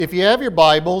If you have your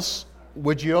Bibles,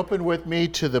 would you open with me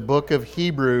to the book of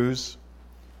Hebrews,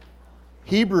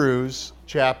 Hebrews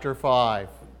chapter 5.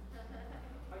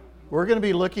 We're going to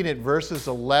be looking at verses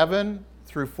 11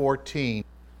 through 14.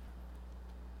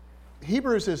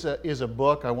 Hebrews is a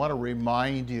book. I want to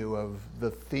remind you of the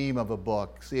theme of a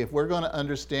book. See, if we're going to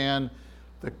understand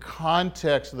the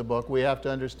context of the book, we have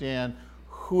to understand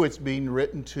who it's being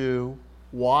written to,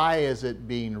 why is it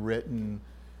being written,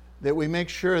 that we make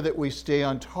sure that we stay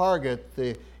on target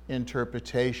the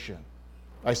interpretation.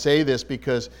 I say this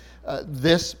because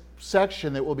this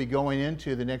section that we'll be going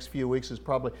into the next few weeks is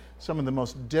probably some of the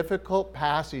most difficult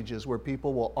passages where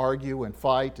people will argue and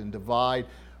fight and divide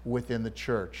within the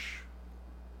church.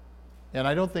 And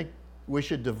I don't think we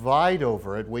should divide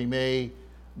over it. We may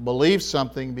believe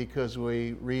something because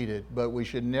we read it, but we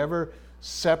should never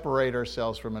separate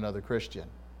ourselves from another Christian.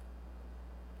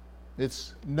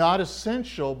 It's not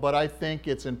essential, but I think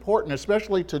it's important,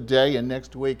 especially today and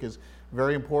next week is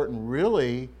very important,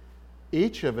 really,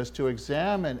 each of us to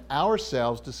examine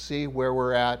ourselves to see where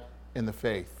we're at in the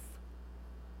faith.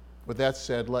 With that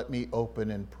said, let me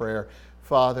open in prayer.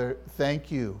 Father,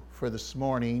 thank you for this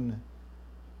morning.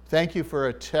 Thank you for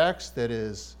a text that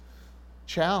is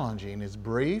challenging, it's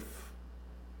brief,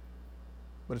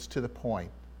 but it's to the point.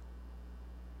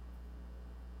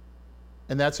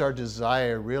 And that's our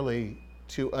desire, really,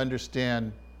 to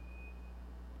understand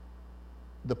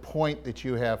the point that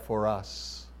you have for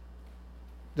us.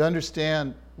 To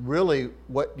understand really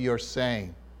what you're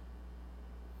saying.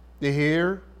 To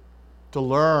hear, to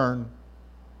learn,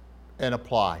 and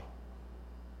apply.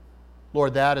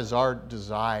 Lord, that is our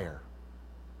desire.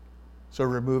 So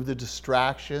remove the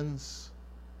distractions.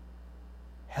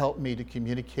 Help me to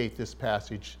communicate this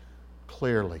passage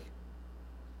clearly.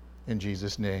 In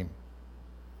Jesus' name,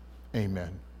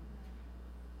 amen.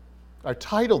 I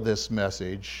titled this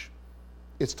message,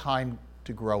 It's Time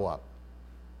to Grow Up.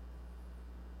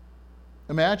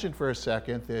 Imagine for a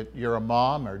second that you're a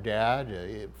mom or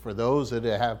dad. For those that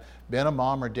have been a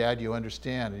mom or dad, you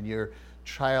understand, and your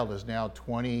child is now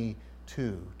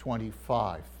 22,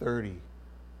 25, 30,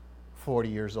 40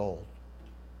 years old.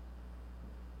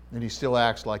 And he still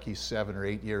acts like he's 7 or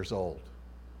 8 years old.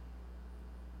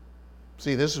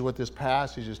 See, this is what this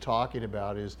passage is talking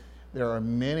about, is there are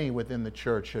many within the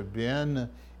church who have been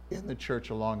in the church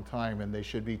a long time, and they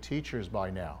should be teachers by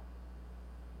now.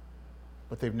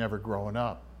 But they've never grown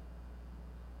up.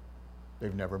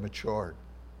 They've never matured.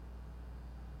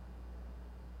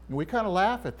 And we kind of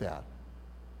laugh at that.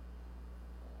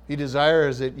 He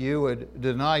desires that you would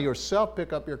deny yourself,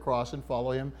 pick up your cross, and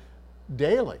follow him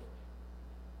daily.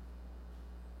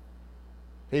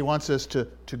 He wants us to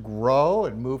grow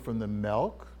and move from the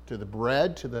milk to the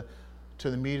bread to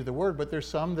the meat of the word. But there's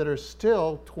some that are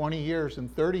still 20 years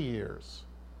and 30 years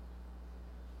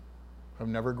have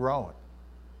never grown.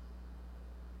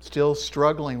 Still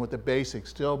struggling with the basics,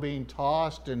 still being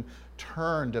tossed and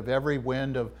turned of every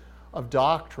wind of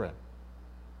doctrine.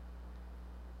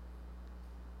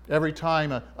 Every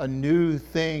time a new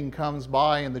thing comes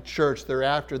by in the church, they're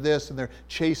after this and they're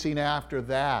chasing after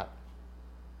that.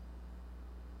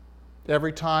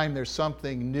 Every time there's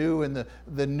something new in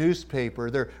the newspaper,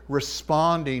 they're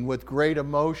responding with great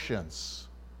emotions.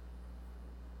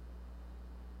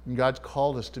 And God's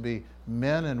called us to be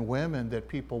men and women that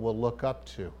people will look up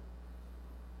to.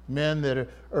 Men that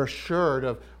are assured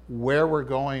of where we're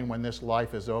going when this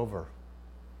life is over.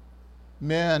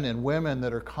 Men and women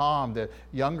that are calm, that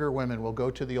younger women will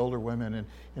go to the older women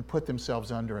and put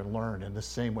themselves under and learn, and the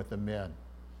same with the men.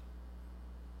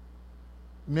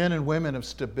 Men and women of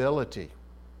stability.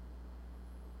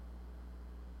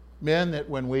 Men that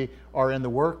when we are in the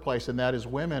workplace, and that is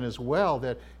women as well,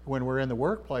 that when we're in the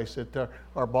workplace, that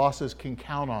our bosses can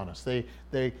count on us.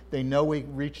 They know we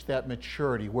reached that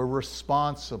maturity. We're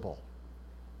responsible.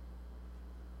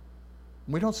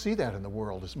 We don't see that in the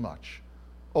world as much.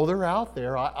 Oh, they're out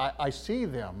there. I see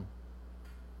them.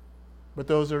 But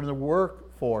those that are in the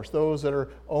workforce, those that are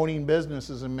owning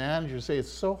businesses and managers, say it's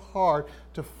so hard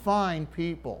to find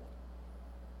people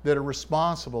that are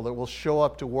responsible, that will show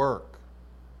up to work,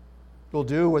 will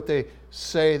do what they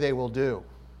say they will do.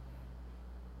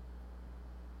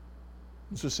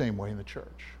 It's the same way in the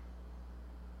church.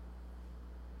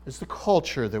 It's the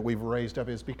culture that we've raised up.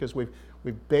 It's because we've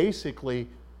basically,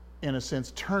 in a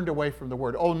sense, turned away from the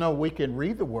Word. Oh no, we can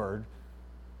read the Word,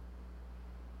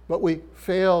 but we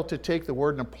fail to take the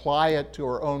Word and apply it to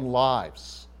our own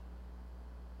lives.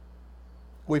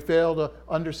 We fail to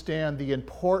understand the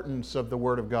importance of the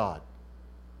Word of God.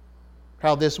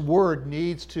 How this Word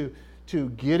needs to to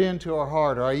get into our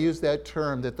heart, or I use that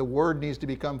term, that the Word needs to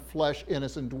become flesh in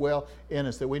us and dwell in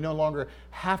us, that we no longer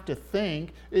have to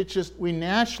think. It's just we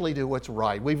naturally do what's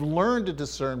right. We've learned to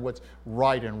discern what's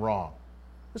right and wrong.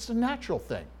 It's a natural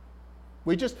thing.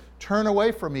 We just turn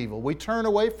away from evil. We turn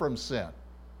away from sin.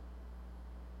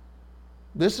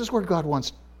 This is where God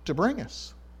wants to bring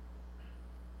us.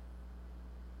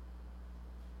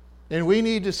 And we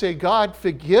need to say, God,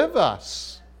 forgive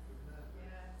us.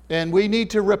 And we need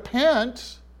to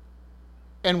repent.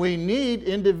 And we need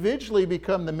individually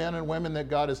become the men and women that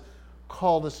God has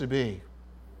called us to be.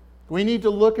 We need to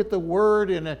look at the Word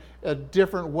in a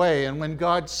different way. And when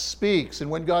God speaks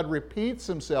and when God repeats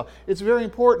Himself, it's very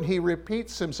important He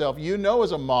repeats Himself. You know,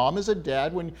 as a mom, as a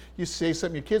dad, when you say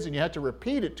something to your kids and you have to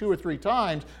repeat it 2 or 3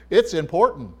 times, it's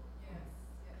important.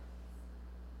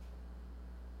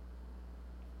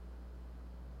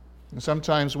 And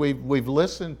sometimes we've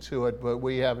listened to it, but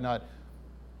we have not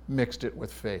mixed it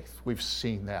with faith. We've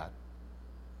seen that.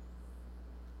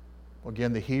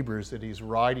 Again, the Hebrews that he's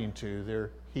writing to,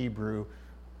 they're Hebrew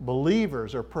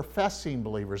believers or professing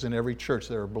believers. In every church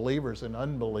there are believers and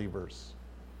unbelievers.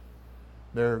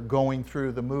 They're going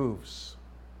through the moves.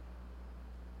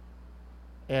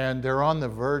 And they're on the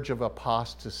verge of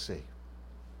apostasy.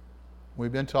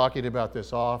 We've been talking about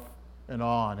this off and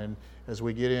on, and as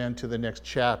we get into the next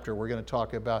chapter, we're going to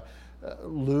talk about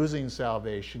losing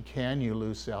salvation. Can you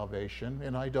lose salvation?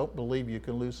 And I don't believe you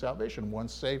can lose salvation.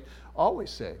 Once saved, always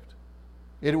saved.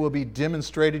 It will be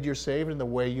demonstrated you're saved in the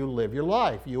way you live your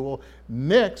life. You will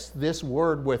mix this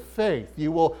word with faith.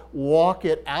 You will walk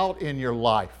it out in your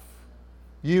life.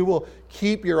 You will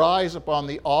keep your eyes upon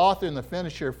the author and the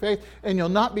finisher of faith, and you'll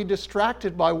not be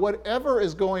distracted by whatever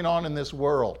is going on in this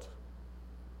world.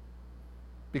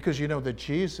 Because you know that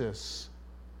Jesus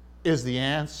is the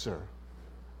answer.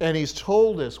 And He's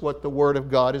told us what the Word of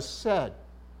God has said.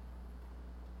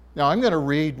 Now I'm going to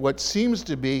read what seems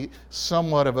to be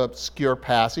somewhat of an obscure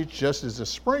passage, just as a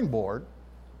springboard.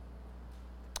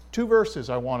 2 verses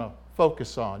I want to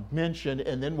focus on, mention,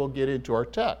 and then we'll get into our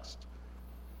text.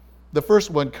 The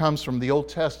first one comes from the Old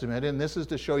Testament, and this is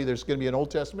to show you there's going to be an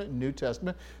Old Testament and New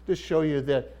Testament, to show you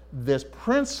that this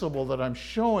principle that I'm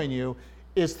showing you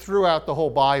is throughout the whole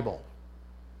Bible.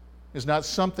 It's not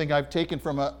something I've taken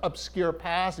from an obscure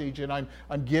passage and I'm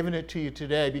giving it to you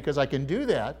today because I can do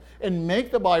that and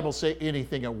make the Bible say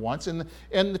anything at once. And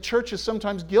the church is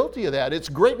sometimes guilty of that. It's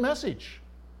a great message.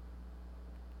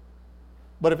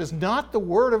 But if it's not the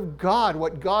Word of God,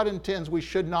 what God intends, we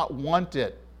should not want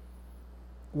it,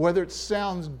 whether it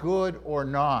sounds good or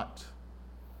not.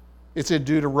 It's in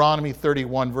Deuteronomy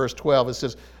 31, verse 12. It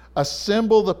says,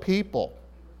 "Assemble the people,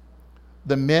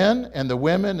 the men and the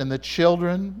women and the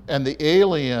children and the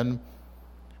alien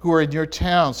who are in your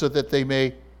town, so that they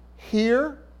may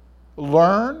hear,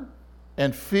 learn,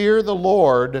 and fear the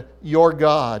Lord your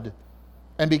God,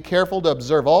 and be careful to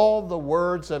observe all the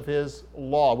words of His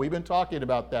law." We've been talking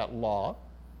about that law.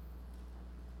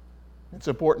 It's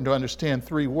important to understand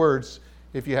 3 words.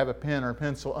 If you have a pen or a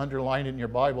pencil, underline it in your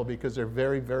Bible because they're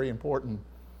very, very important.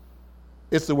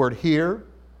 It's the word hear,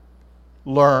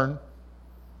 learn,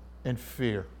 and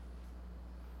fear.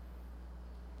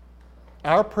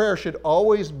 Our prayer should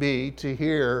always be to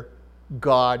hear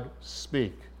God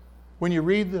speak. When you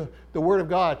read the Word of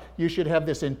God, you should have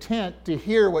this intent to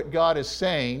hear what God is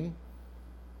saying,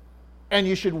 and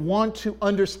you should want to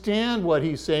understand what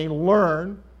He's saying,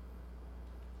 learn,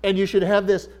 and you should have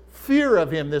this fear of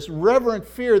Him, this reverent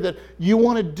fear that you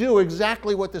want to do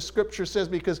exactly what the Scripture says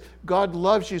because God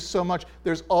loves you so much.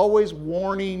 There's always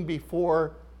warning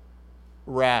before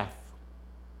wrath.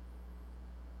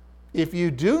 If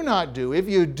you do not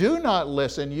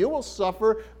listen, you will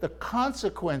suffer the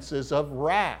consequences of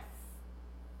wrath.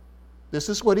 This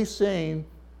is what He's saying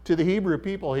to the Hebrew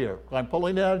people here. I'm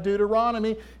pulling it out of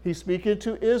Deuteronomy. He's speaking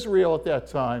to Israel at that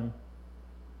time.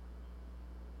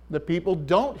 The people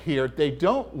don't hear, they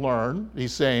don't learn,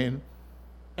 he's saying,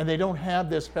 and they don't have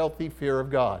this healthy fear of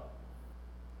God.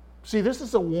 See, this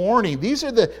is a warning. These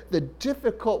are the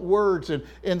difficult words,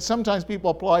 and sometimes people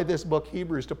apply this book,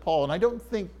 Hebrews, to Paul, and I don't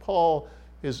think Paul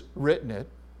has written it.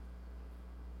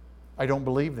 I don't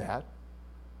believe that.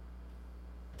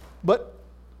 But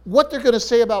what they're going to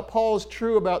say about Paul is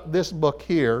true about this book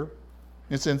here.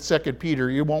 It's in 2 Peter.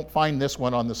 You won't find this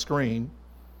one on the screen.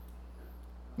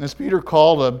 As Peter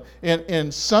called them,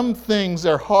 and some things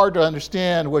are hard to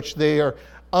understand, which they are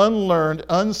unlearned,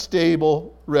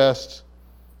 unstable rest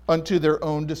unto their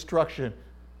own destruction.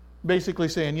 Basically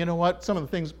saying, you know what? Some of the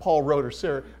things Paul wrote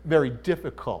are very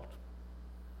difficult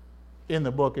in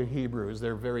the book of Hebrews.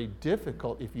 They're very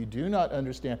difficult if you do not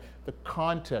understand the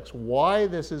context, why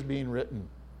this is being written.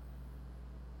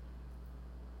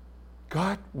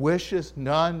 God wishes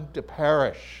none to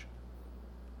perish.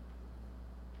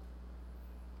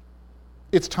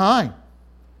 It's time.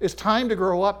 It's time to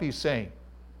grow up, he's saying.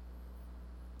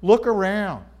 Look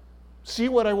around. See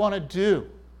what I want to do.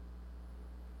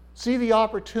 See the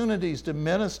opportunities to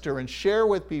minister and share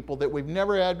with people that we've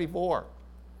never had before.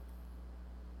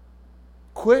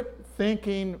 Quit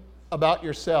thinking about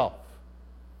yourself.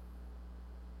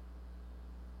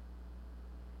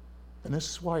 And this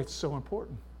is why it's so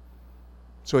important.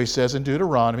 So he says in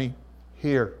Deuteronomy,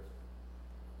 hear,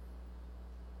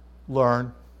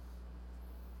 learn,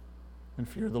 and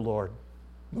fear the Lord.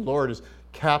 The Lord is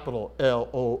capital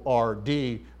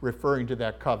L-O-R-D, referring to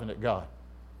that covenant God.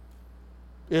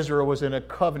 Israel was in a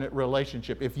covenant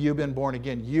relationship. If you've been born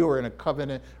again, you are in a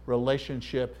covenant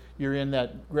relationship. You're in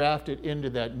that, grafted into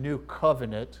that new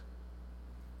covenant,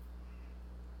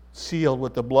 sealed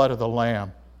with the blood of the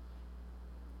Lamb.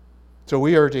 So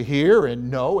we are to hear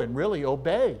and know and really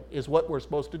obey is what we're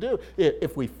supposed to do.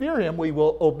 If we fear him, we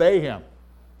will obey him.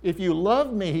 If you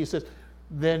love me, he says,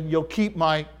 then you'll keep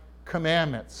my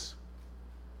commandments.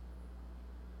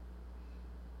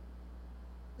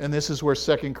 And this is where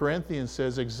 2 Corinthians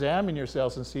says, examine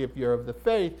yourselves and see if you're of the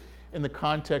faith. In the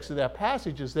context of that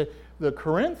passage is that the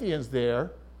Corinthians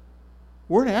there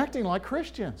weren't acting like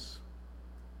Christians.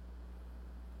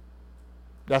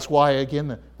 That's why,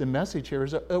 again, the message here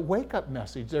is a wake-up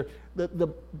message. The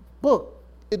book,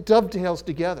 it dovetails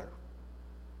together.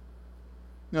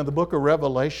 Now, the book of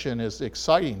Revelation is an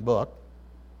exciting book.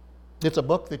 It's a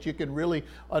book that you can really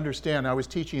understand. I was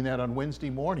teaching that on Wednesday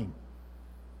morning.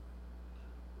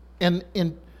 And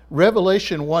in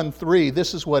Revelation 1:3,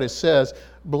 this is what it says,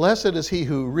 blessed is he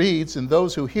who reads and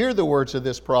those who hear the words of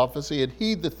this prophecy and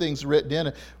heed the things written in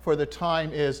it, for the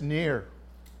time is near.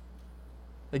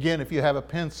 Again, if you have a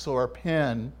pencil or a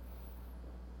pen,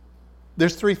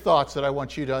 there's three thoughts that I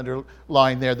want you to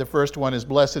underline there. The first one is,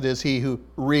 blessed is he who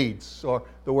reads, or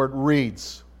the word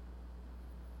reads.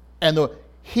 And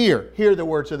hear the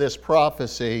words of this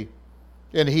prophecy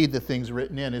and heed the things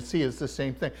written in. And see, it's the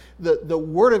same thing. The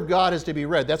Word of God is to be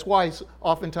read. That's why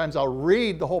oftentimes I'll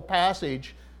read the whole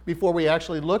passage before we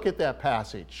actually look at that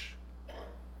passage.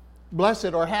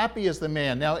 Blessed or happy is the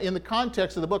man. Now, in the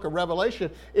context of the book of Revelation,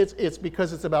 it's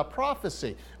because it's about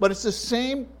prophecy. But it's the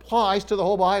same applies to the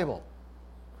whole Bible.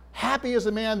 Happy is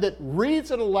the man that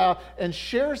reads it aloud and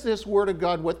shares this Word of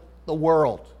God with the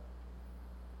world.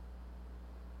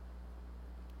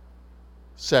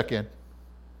 Second,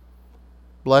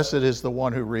 blessed is the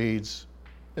one who reads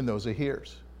and those who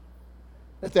hears.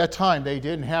 At that time, they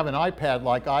didn't have an iPad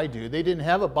like I do. They didn't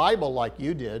have a Bible like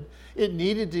you did. It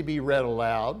needed to be read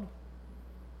aloud,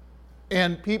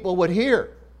 and people would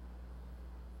hear.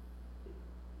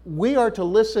 We are to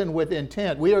listen with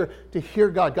intent. We are to hear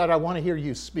God. God, I want to hear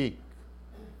you speak.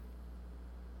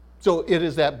 So it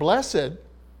is that blessed,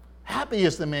 happy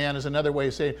is the man, is another way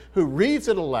of saying, who reads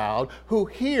it aloud, who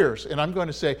hears. And I'm going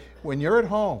to say, when you're at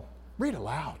home, read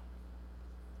aloud.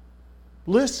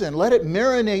 Listen, let it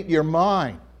marinate your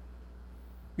mind.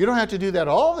 You don't have to do that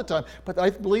all the time, but I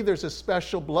believe there's a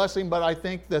special blessing, but I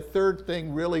think the third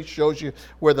thing really shows you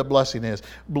where the blessing is.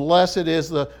 Blessed is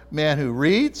the man who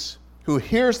reads, who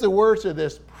hears the words of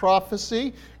this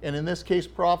prophecy, and in this case,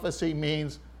 prophecy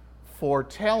means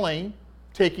foretelling,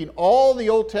 taking all the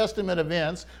Old Testament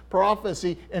events,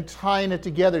 prophecy, and tying it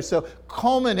together, so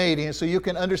culminating it so you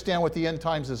can understand what the end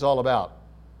times is all about.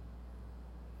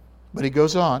 But he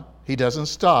goes on, he doesn't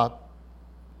stop,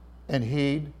 and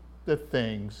heed the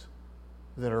things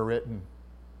that are written,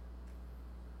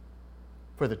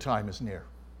 for the time is near.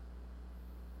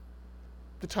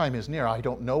 The time is near. I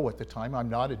don't know what the time. I'm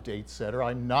not a date setter.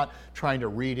 I'm not trying to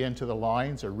read into the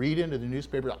lines or read into the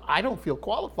newspaper. I don't feel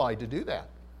qualified to do that.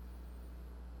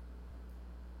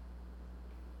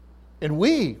 And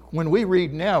when we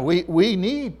read now, we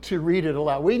need to read it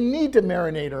aloud. We need to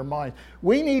marinate our mind.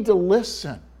 We need to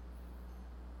listen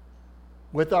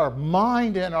with our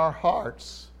mind and our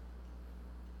hearts.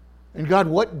 And God,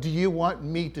 what do you want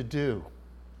me to do?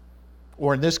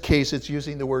 Or in this case, it's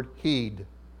using the word heed.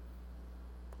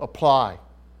 Apply.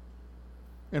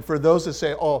 And for those that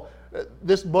say, oh,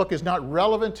 this book is not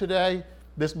relevant today,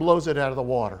 this blows it out of the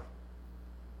water.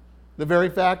 The very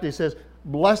fact he says,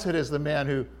 blessed is the man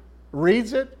who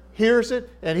reads it, hears it,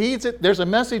 and heeds it. There's a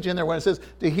message in there when it says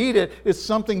to heed it is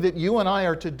something that you and I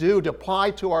are to do, to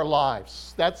apply to our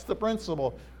lives. That's the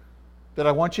principle that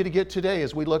I want you to get today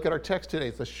as we look at our text today.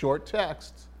 It's a short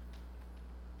text.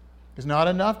 It's not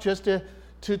enough just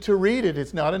to read it.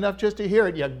 It's not enough just to hear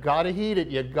it. You've got to heed it.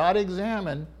 You've got to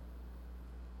examine,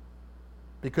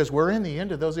 because we're in the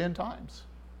end of those end times.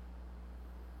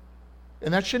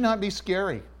 And that should not be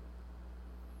scary.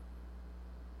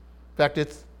 In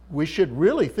fact, we should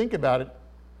really think about it.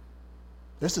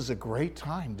 This is a great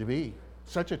time to be.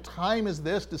 Such a time as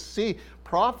this to see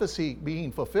prophecy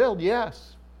being fulfilled,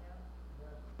 yes.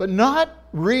 But not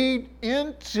read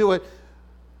into it,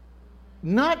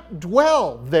 not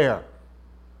dwell there.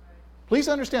 Please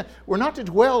understand, we're not to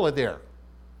dwell there.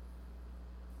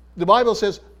 The Bible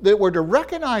says that we're to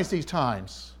recognize these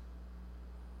times.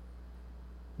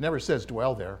 It never says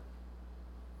dwell there.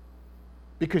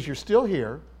 Because you're still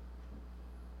here.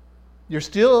 You're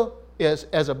still,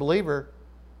 as a believer,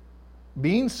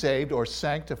 being saved or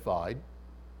sanctified.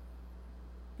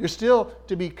 You're still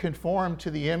to be conformed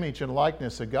to the image and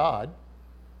likeness of God.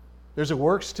 There's a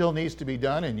work still needs to be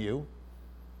done in you.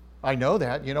 I know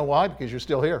that. You know why? Because you're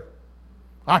still here.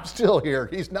 I'm still here.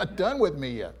 He's not done with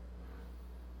me yet.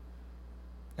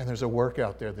 And there's a work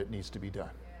out there that needs to be done.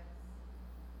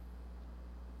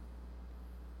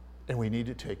 And we need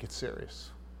to take it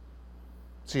serious.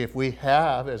 See, if we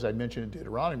have, as I mentioned in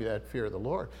Deuteronomy, that fear of the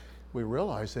Lord, we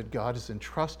realize that God has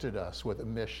entrusted us with a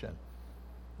mission.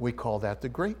 We call that the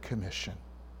Great Commission.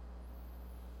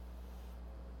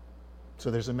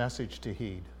 So there's a message to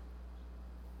heed,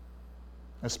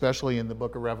 especially in the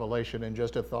book of Revelation. And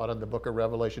just a thought on the book of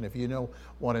Revelation, if you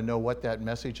want to know what that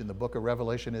message in the book of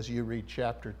Revelation is, you read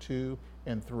chapter 2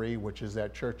 and 3, which is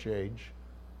that church age.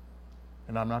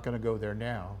 And I'm not going to go there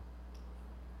now.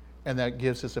 And that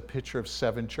gives us a picture of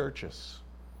 7 churches.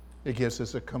 It gives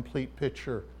us a complete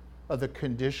picture of the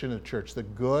condition of the church, the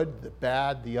good, the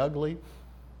bad, the ugly,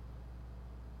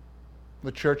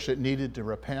 the church that needed to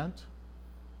repent,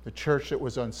 the church that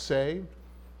was unsaved,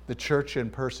 the church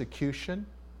in persecution.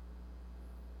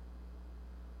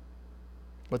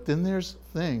 But then there's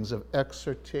things of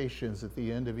exhortations at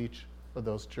the end of each of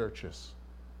those churches.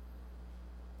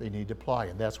 They need to apply,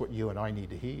 and that's what you and I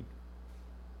need to heed.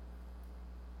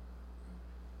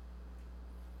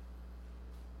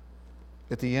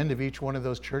 At the end of each one of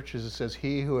those churches, it says,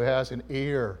 "He who has an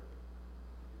ear,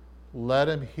 let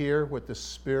him hear what the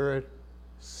Spirit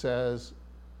says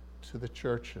to the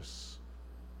churches."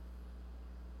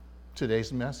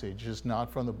 Today's message is not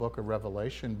from the book of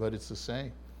Revelation, but it's the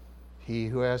same. He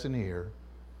who has an ear,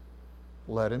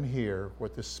 let him hear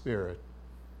what the Spirit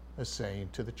is saying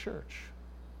to the church.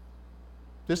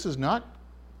 This is not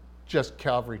just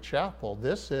Calvary Chapel.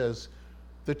 This is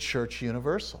the church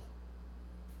universal.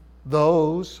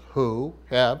 Those who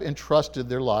have entrusted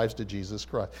their lives to Jesus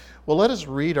Christ. Well, let us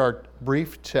read our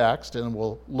brief text and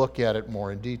we'll look at it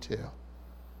more in detail.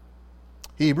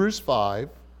 Hebrews 5,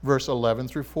 verse 11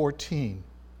 through 14.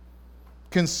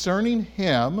 Concerning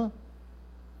him,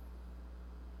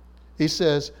 he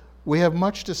says, "We have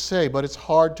much to say, but it's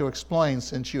hard to explain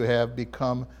since you have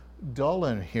become dull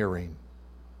in hearing.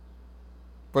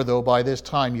 For though by this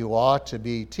time you ought to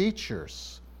be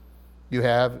teachers, you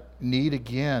have need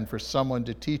again for someone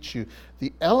to teach you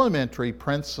the elementary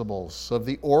principles of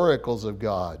the oracles of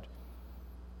God.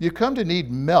 You come to need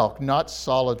milk, not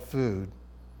solid food.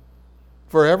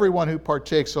 For everyone who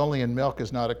partakes only in milk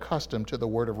is not accustomed to the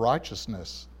word of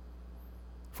righteousness,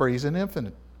 for he's an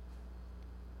infant.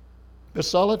 The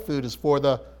solid food is for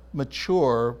the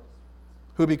mature,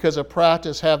 who because of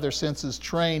practice have their senses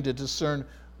trained to discern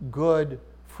good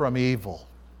from evil."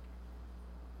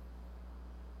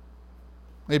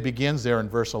 It begins there in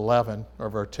verse 11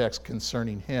 of our text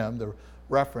concerning him. The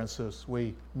references,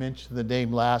 we mentioned the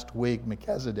name last week,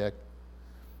 Melchizedek.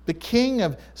 The king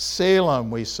of Salem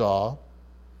we saw,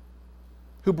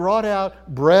 who brought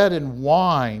out bread and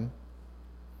wine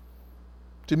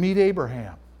to meet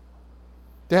Abraham,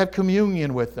 to have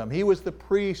communion with them. He was the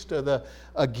priest of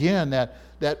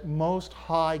that most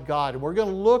high God. And we're going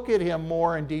to look at him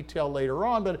more in detail later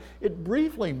on, but it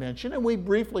briefly mentioned, and we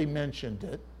briefly mentioned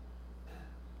it.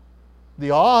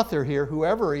 The author here,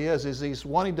 whoever he is he's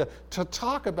wanting to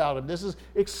talk about him. This is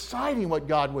exciting what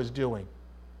God was doing.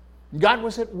 God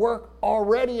was at work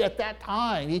already at that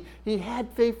time. He had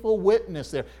faithful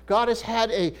witness there. God has had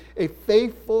a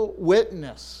faithful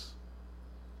witness,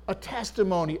 a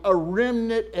testimony, a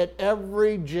remnant at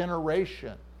every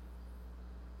generation.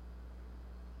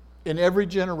 In every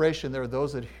generation, there are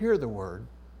those that hear the word,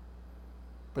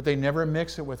 but they never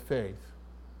mix it with faith.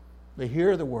 They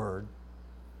hear the word.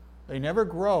 They never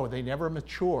grow. They never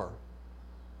mature.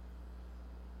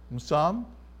 And some,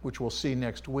 which we'll see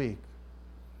next week,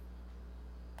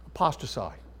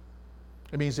 apostatize.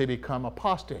 It means they become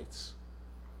apostates.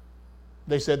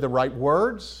 They said the right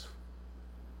words.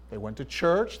 They went to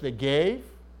church. They gave.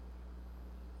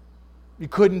 You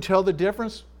couldn't tell the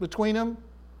difference between them.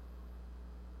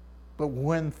 But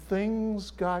when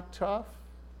things got tough,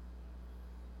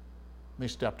 they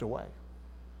stepped away.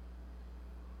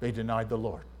 They denied the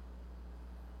Lord.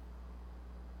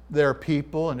 There are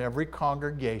people in every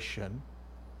congregation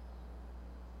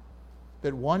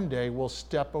that one day will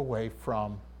step away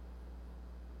from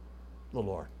the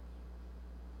Lord.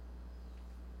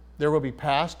 There will be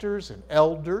pastors and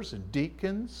elders and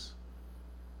deacons,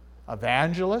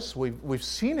 evangelists. We've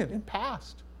seen it in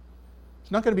past.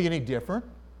 It's not going to be any different.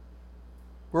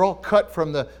 We're all cut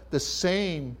from the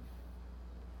same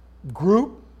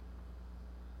group.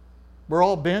 We're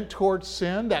all bent towards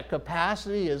sin. That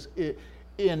capacity is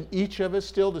in each of us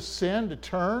still to sin, to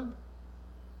turn.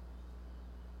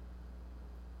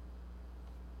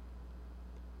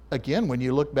 Again, when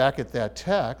you look back at that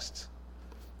text,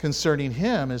 concerning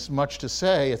him is much to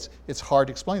say. It's hard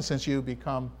to explain since you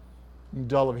become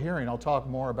dull of hearing. I'll talk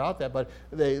more about that. But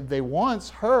they once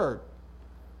heard.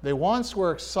 They once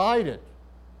were excited.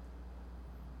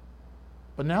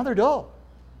 But now they're dull.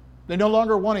 They no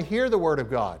longer want to hear the Word of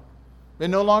God. It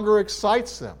no longer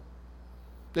excites them.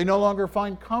 They no longer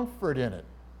find comfort in it.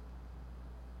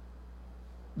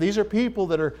 These are people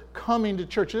that are coming to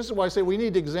church. This is why I say we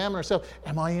need to examine ourselves.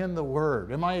 Am I in the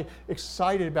Word? Am I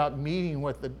excited about meeting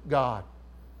with God?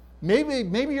 Maybe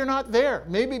you're not there.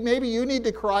 Maybe you need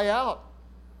to cry out.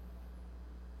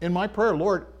 In my prayer,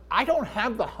 Lord, I don't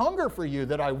have the hunger for you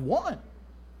that I want.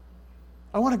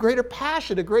 I want a greater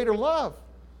passion, a greater love.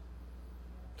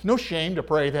 It's no shame to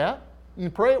pray that.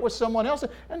 And pray it with someone else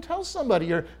and tell somebody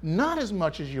you're not as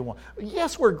much as you want.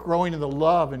 Yes, we're growing in the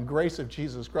love and grace of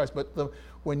Jesus Christ, but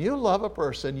when you love a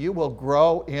person, you will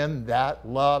grow in that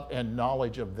love and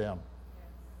knowledge of them.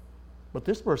 But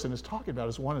this person is talking about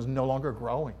is one who's no longer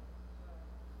growing.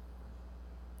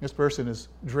 This person is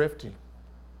drifting.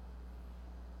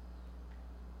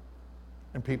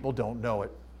 And people don't know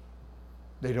it.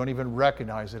 They don't even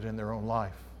recognize it in their own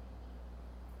life.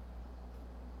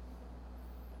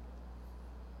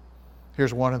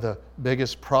 Here's one of the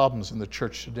biggest problems in the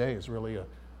church today is really a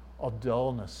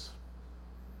dullness,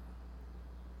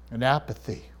 an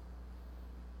apathy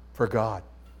for God,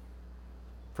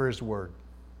 for His Word.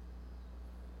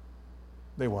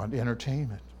 They want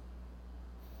entertainment.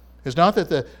 It's not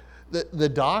that the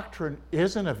doctrine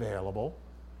isn't available.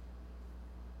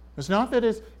 It's not that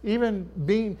it's even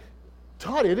being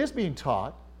taught. It is being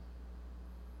taught.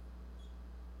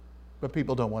 But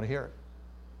people don't want to hear it.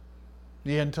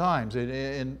 The end times,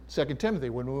 in 2 Timothy,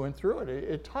 when we went through it,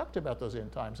 it talked about those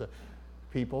end times.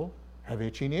 People have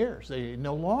itching ears. They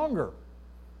no longer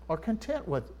are content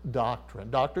with doctrine.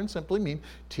 Doctrine simply means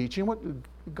teaching what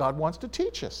God wants to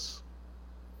teach us.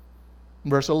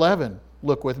 Verse 11,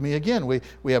 look with me again.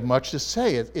 We have much to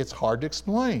say. It's hard to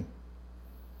explain.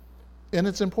 And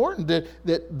it's important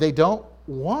that they don't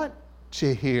want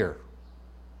to hear.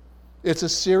 It's a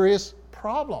serious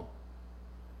problem.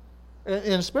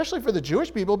 And especially for the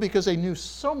Jewish people, because they knew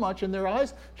so much and their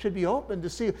eyes should be open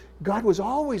to see God was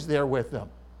always there with them.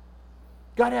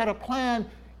 God had a plan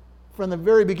from the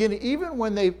very beginning. Even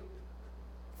when they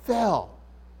fell,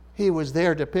 He was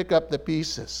there to pick up the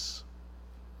pieces.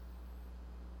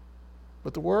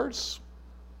 But the words,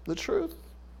 the truth,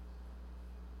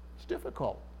 it's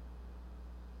difficult.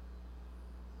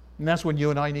 And that's when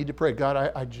you and I need to pray.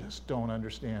 God, I just don't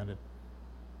understand it.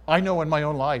 I know in my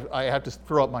own life I have to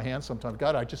throw up my hands sometimes.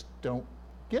 God, I just don't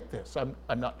get this.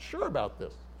 I'm not sure about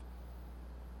this.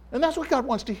 And that's what God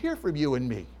wants to hear from you and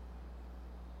me.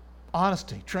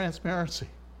 Honesty, transparency.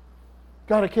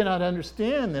 God, I cannot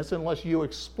understand this unless you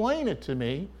explain it to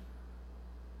me.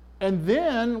 And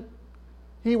then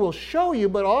He will show you,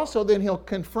 but also then He'll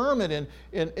confirm it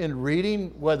in reading,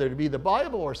 whether it be the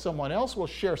Bible or someone else will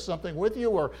share something with you,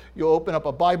 or you'll open up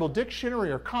a Bible dictionary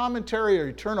or commentary, or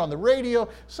you turn on the radio,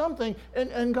 something,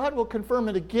 and God will confirm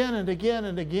it again and again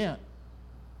and again.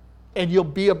 And you'll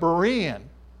be a Berean.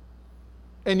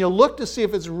 And you'll look to see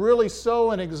if it's really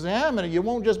so and examine it. You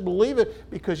won't just believe it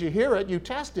because you hear it, you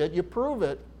test it, you prove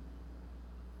it.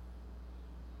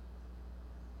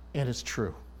 And it's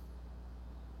true.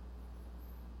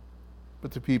 But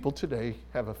the people today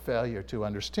have a failure to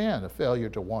understand, a failure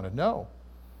to want to know.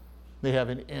 They have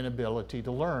an inability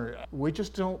to learn. We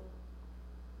just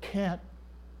can't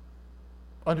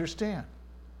understand.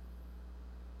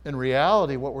 In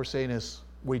reality, what we're saying is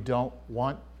we don't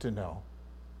want to know.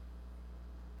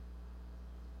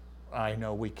 I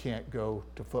know we can't go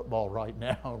to football right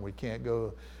now, and we can't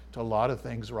go to a lot of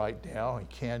things right now. We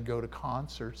can't go to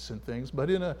concerts and things. But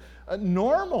in a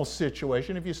normal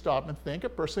situation, if you stop and think, a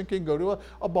person can go to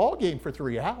a ball game for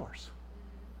 3 hours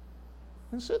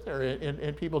and sit there.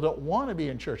 And people don't want to be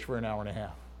in church for an hour and a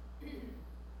half.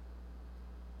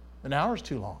 An hour is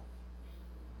too long.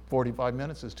 45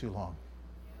 minutes is too long.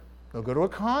 They'll go to a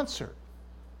concert.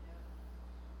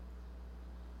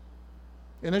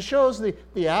 And it shows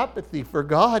the apathy for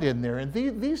God in there. And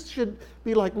these should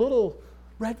be like little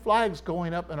red flags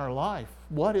going up in our life.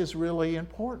 What is really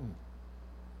important?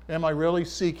 Am I really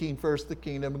seeking first the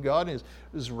kingdom of God and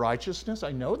His righteousness?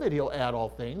 I know that He'll add all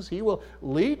things. He will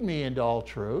lead me into all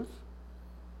truth.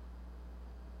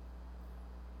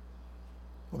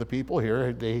 Well, the people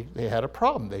here, they had a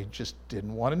problem. They just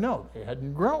didn't want to know. They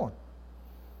hadn't grown.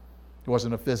 It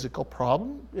wasn't a physical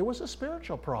problem. It was a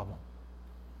spiritual problem.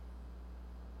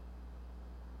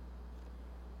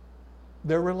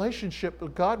 Their relationship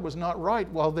with God was not right.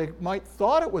 While they might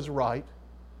thought it was right,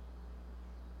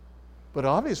 but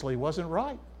obviously wasn't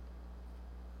right.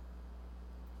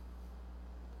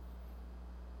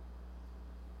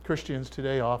 Christians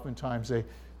today, oftentimes,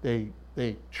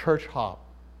 they church hop.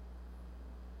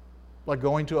 Like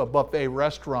going to a buffet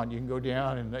restaurant, you can go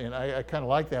down, and I kind of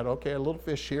like that. Okay, a little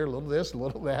fish here, a little this, a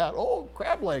little that. Oh,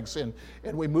 crab legs. And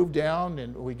we move down,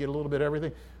 and we get a little bit of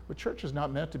everything. But church is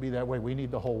not meant to be that way. We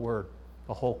need the whole Word,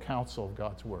 the whole counsel of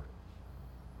God's Word.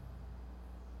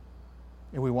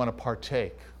 And we want to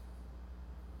partake.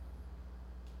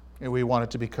 And we want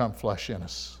it to become flesh in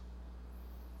us.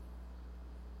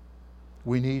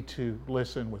 We need to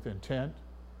listen with intent.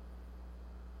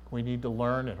 We need to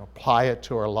learn and apply it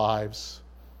to our lives,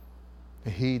 to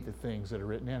heed the things that are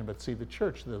written in. But see, the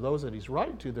church, those that he's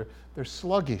writing to, they're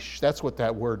sluggish. That's what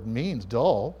that word means,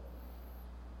 dull.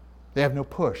 They have no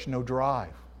push, no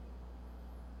drive.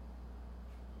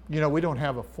 You know, we don't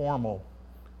have a formal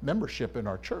membership in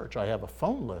our church. I have a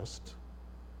phone list.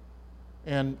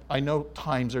 And I know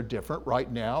times are different right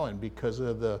now, and because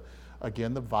of the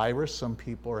virus, some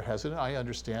people are hesitant. I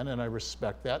understand and I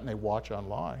respect that, and they watch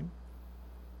online.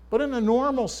 But in a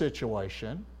normal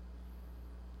situation,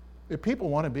 if people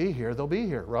want to be here, they'll be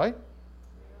here, right?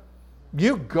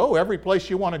 You go every place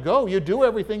you want to go. You do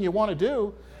everything you want to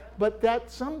do. But that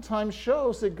sometimes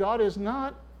shows that God is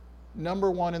not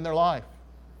number one in their life.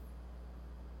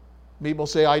 People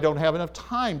say, I don't have enough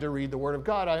time to read the Word of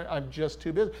God. I'm just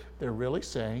too busy. They're really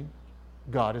saying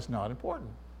God is not important.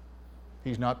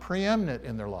 He's not preeminent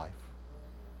in their life.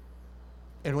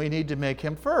 And we need to make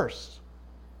Him first.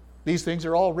 These things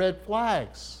are all red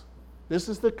flags. This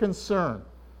is the concern.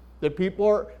 That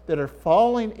people that are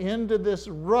falling into this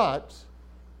rut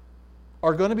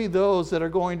are going to be those that are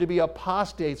going to be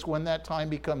apostates when that time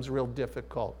becomes real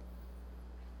difficult.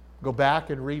 Go back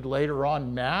and read later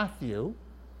on Matthew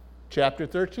chapter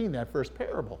 13, that first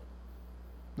parable.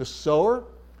 The sower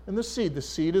and the seed. The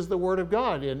seed is the Word of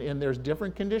God, and there's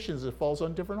different conditions. It falls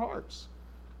on different hearts.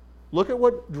 Look at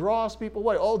what draws people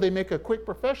away. Oh, they make a quick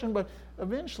profession, but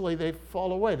eventually they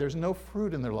fall away. There's no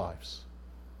fruit in their lives.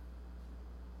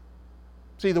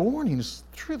 See, the warning is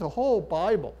through the whole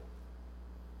Bible.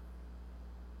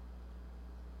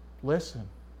 Listen.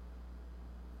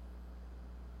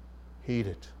 Heed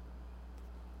it.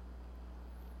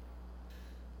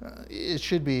 It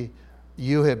should be,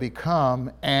 you have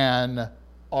become and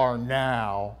are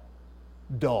now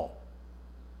dull.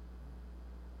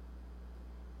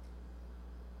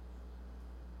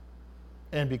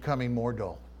 And becoming more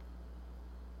dull.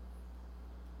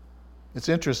 It's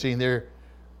interesting,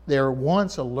 they're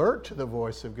once alert to the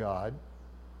voice of God,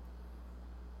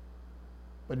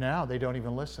 but now they don't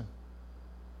even listen,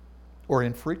 or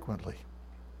infrequently.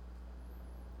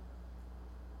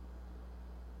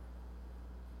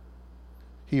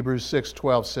 Hebrews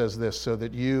 6:12 says this, so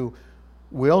that you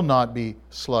will not be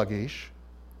sluggish,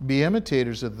 be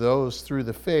imitators of those through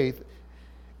the faith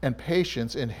and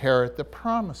patience inherit the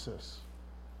promises.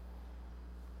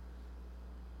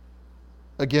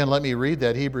 Again, let me read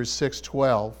that, Hebrews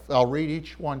 6:12. I'll read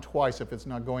each one twice if it's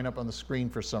not going up on the screen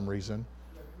for some reason.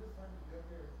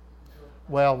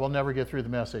 Well, we'll never get through the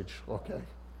message. Okay.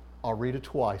 I'll read it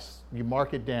twice. You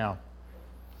mark it down.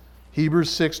 Hebrews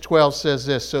 6:12 says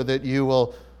this, so that you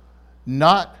will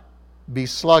not be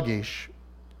sluggish,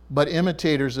 but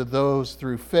imitators of those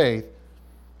through faith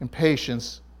and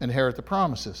patience inherit the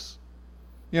promises.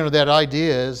 You know, that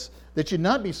idea is that you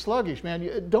not be sluggish,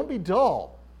 man. Don't be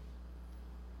dull.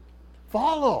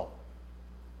 Follow.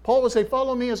 Paul would say,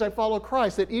 follow me as I follow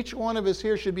Christ. That each one of us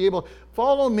here should be able to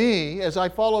follow me as I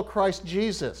follow Christ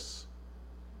Jesus.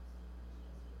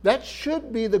 That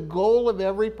should be the goal of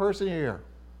every person here.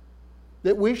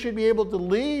 That we should be able to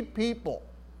lead people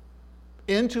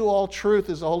into all truth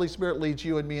as the Holy Spirit leads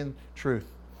you and me in truth.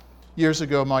 Years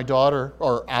ago, my daughter,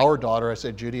 or our daughter, I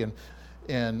said Judy,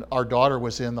 and our daughter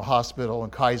was in the hospital in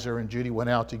Kaiser, and Judy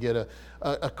went out to get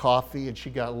a coffee, and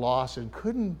she got lost and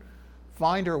couldn't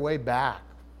find her way back.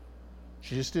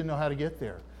 She just didn't know how to get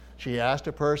there. She asked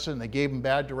a person, they gave them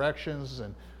bad directions,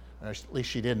 and Or at least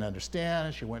she didn't understand.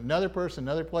 And she went another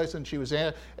place, and she was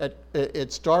at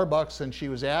Starbucks, and she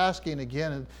was asking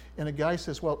again. And a guy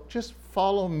says, well, just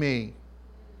follow me.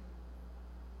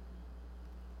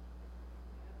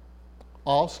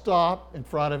 I'll stop in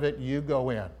front of it, you go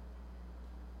in.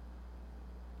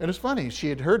 And it's funny, she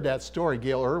had heard that story.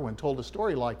 Gail Irwin told a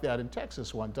story like that in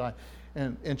Texas one time.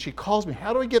 And she calls me,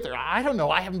 how do we get there? I don't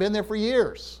know, I haven't been there for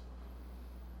years.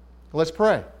 Let's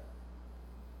pray.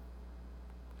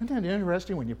 Isn't that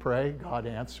interesting? When you pray, God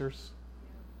answers.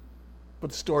 But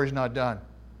the story's not done.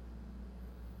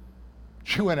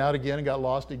 She went out again and got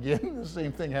lost again. The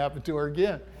same thing happened to her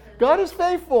again. God is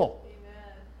faithful.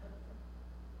 Amen.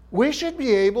 We should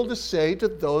be able to say to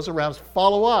those around us,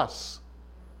 follow us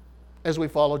as we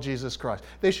follow Jesus Christ.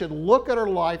 They should look at our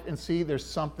life and see there's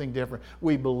something different.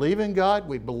 We believe in God.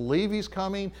 We believe He's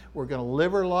coming. We're going to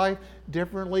live our life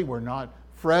differently. We're not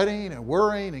fretting and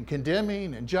worrying and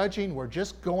condemning and judging. We're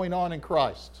just going on in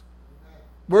Christ.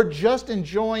 We're just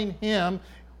enjoying Him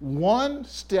one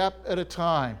step at a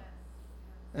time.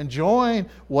 Enjoying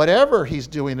whatever He's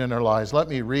doing in our lives. Let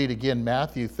me read again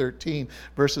Matthew 13,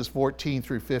 verses 14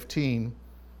 through 15.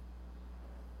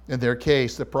 In their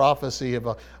case, the prophecy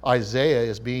of Isaiah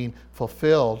is being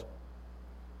fulfilled,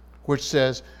 which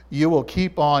says, you will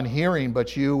keep on hearing,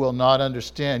 but you will not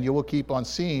understand. You will keep on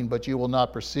seeing, but you will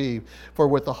not perceive. For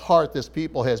with the heart this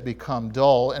people has become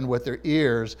dull, and with their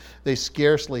ears they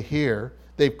scarcely hear.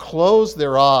 They've closed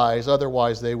their eyes,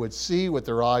 otherwise they would see with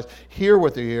their eyes, hear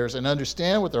with their ears, and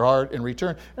understand with their heart and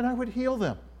return, and I would heal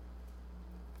them.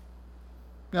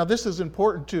 Now this is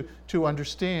important to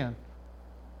understand.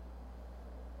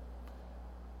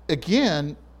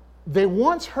 Again, they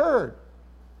once heard,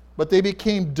 but they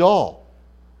became dull.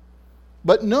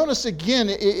 But notice again,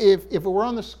 if it were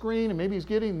on the screen, and maybe he's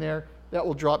getting there, that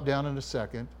will drop down in a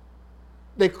second.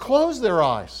 They closed their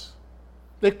eyes.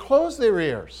 They closed their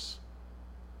ears.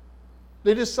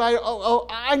 They decided, oh,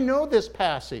 I know this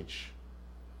passage.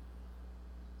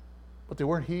 But they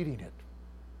weren't heeding it.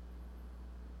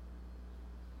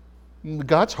 And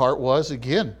God's heart was,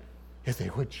 again, if they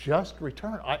would just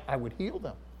return, I would heal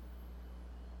them.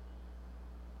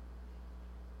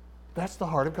 That's the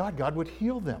heart of God. God would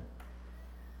heal them.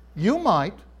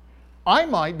 I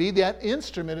might be that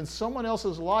instrument in someone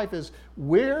else's life as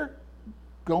we're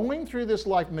going through this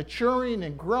life, maturing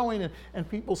and growing, and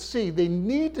people see. They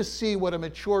need to see what a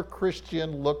mature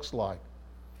Christian looks like.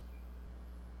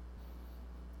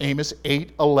 Amos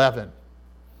 8:11.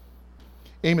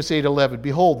 Amos 8:11.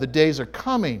 Behold, the days are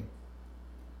coming,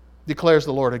 declares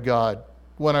the Lord of God,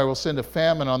 when I will send a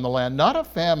famine on the land, not a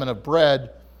famine of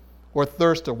bread or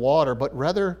thirst of water, but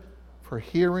rather for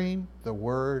hearing the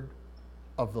word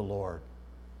of the Lord.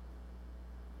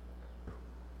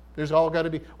 There's all got to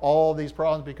be all these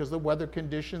problems because of the weather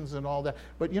conditions and all that.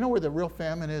 But you know where the real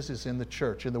famine is in the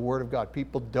church, in the Word of God.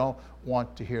 People don't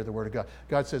want to hear the Word of God.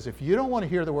 God says, if you don't want to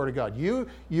hear the Word of God, you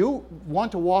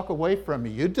want to walk away from me,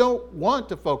 you don't want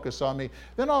to focus on me,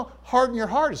 then I'll harden your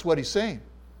heart, is what He's saying.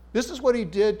 This is what He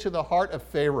did to the heart of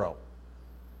Pharaoh.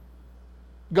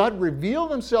 God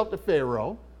revealed Himself to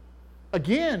Pharaoh.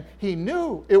 Again, he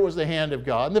knew it was the hand of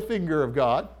God and the finger of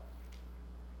God.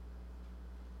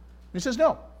 He says,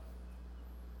 no.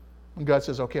 And God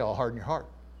says, okay, I'll harden your heart.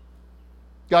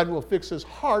 God will fix his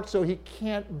heart so he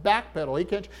can't backpedal. He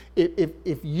can't.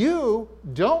 If you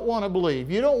don't want to believe,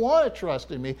 you don't want to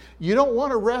trust in me, you don't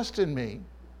want to rest in me,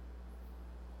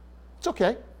 it's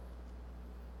okay.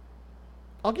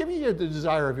 I'll give you the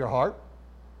desire of your heart.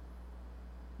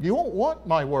 You won't want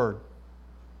my word.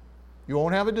 You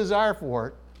won't have a desire for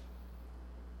it.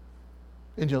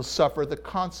 And you'll suffer the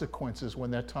consequences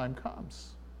when that time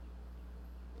comes.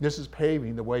 This is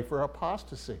paving the way for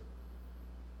apostasy.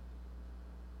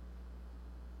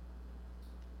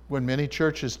 When many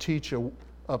churches teach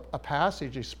a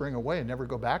passage, they spring away and never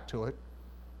go back to it,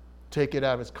 take it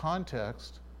out of its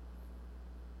context,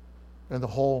 and the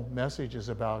whole message is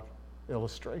about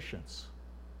illustrations.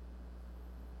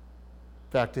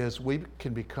 Fact is, we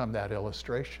can become that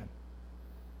illustration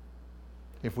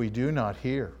if we do not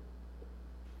hear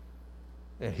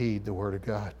and heed the Word of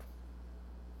God.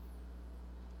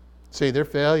 See, their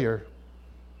failure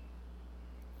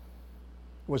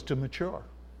was to mature,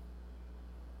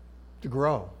 to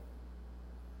grow,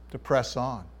 to press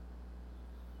on.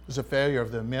 It was a failure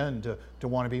of the men to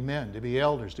want to be men, to be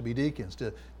elders, to be deacons,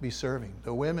 to be serving.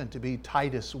 The women to be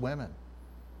Titus women,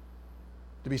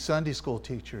 to be Sunday school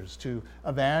teachers, to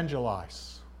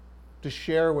evangelize, to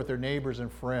share with their neighbors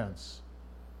and friends.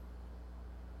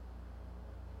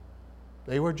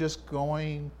 They were just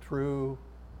going through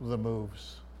the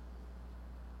moves.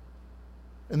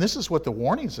 And this is what the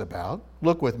warning's about.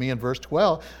 Look with me in verse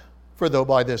 12. For though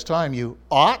by this time you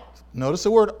ought, notice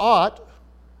the word ought,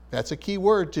 that's a key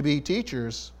word, to be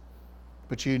teachers,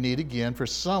 but you need again for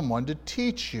someone to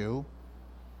teach you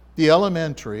the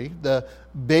elementary, the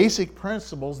basic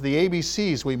principles, the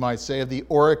ABCs, we might say, of the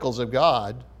oracles of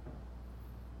God.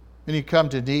 And you come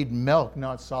to need milk,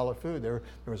 not solid food. There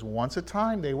was once a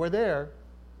time they were there.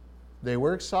 They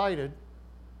were excited.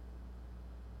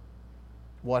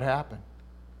 What happened?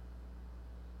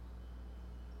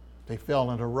 They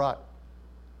fell in a rut,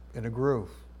 in a groove.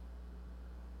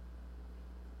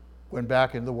 Went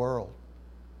back into the world.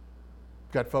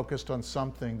 Got focused on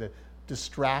something that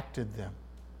distracted them.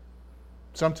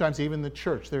 Sometimes even the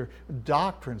church, there are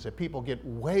doctrines that people get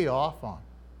way off on.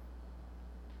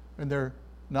 And they're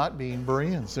not being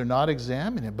Bereans. They're not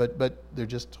examining it, but they're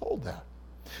just told that.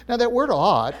 Now that word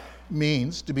ought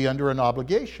means to be under an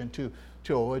obligation, to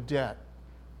owe a debt.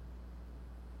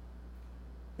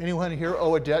 Anyone here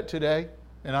owe a debt today?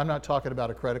 And I'm not talking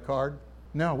about a credit card.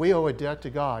 No, we owe a debt to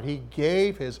God. He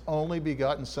gave His only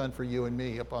begotten Son for you and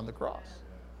me upon the cross.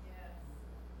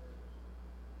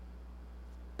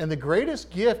 And the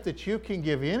greatest gift that you can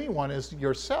give anyone is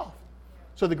yourself.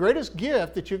 So the greatest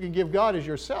gift that you can give God is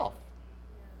yourself.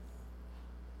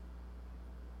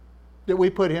 That we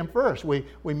put Him first. We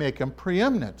make Him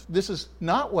preeminent. This is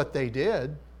not what they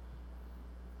did.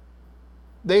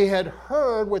 They had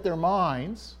heard with their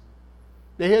minds.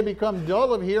 They had become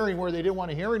dull of hearing where they didn't want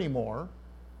to hear anymore.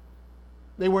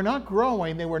 They were not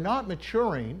growing. They were not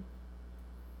maturing.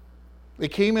 They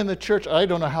came in the church, I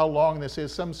don't know how long this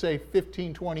is. Some say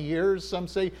 15, 20 years. Some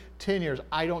say 10 years.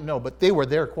 I don't know. But they were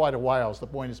there quite a while, is the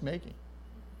point it's making.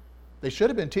 They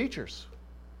should have been teachers.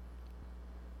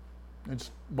 It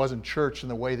wasn't church in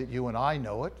the way that you and I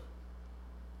know it.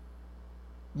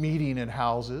 Meeting in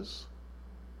houses.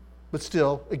 But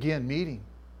still, again, meeting.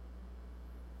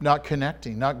 Not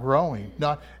connecting, not growing,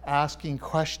 not asking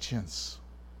questions.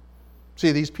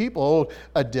 See, these people owed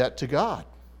a debt to God.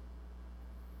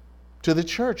 To the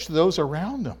church, to those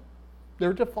around them.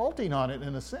 They're defaulting on it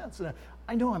in a sense. And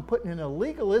I know I'm putting it in a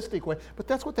legalistic way, but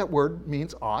that's what that word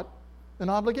means, ought, an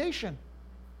obligation.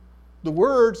 The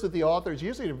words that the author is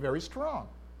using are very strong.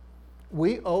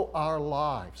 We owe our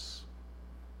lives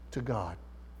to God.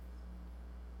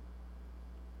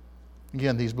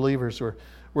 Again, these believers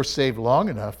were saved long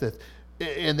enough that,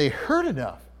 and they heard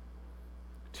enough.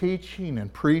 Teaching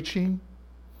and preaching.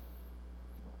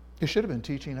 They should have been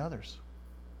teaching others.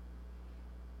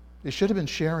 They should have been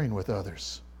sharing with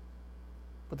others.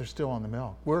 But they're still on the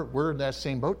milk. We're in that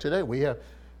same boat today. We have,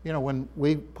 when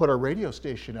we put our radio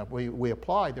station up, we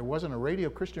applied. There wasn't a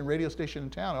Christian radio station in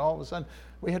town. And all of a sudden,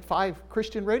 we had 5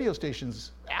 Christian radio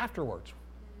stations afterwards.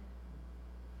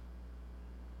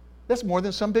 That's more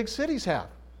than some big cities have.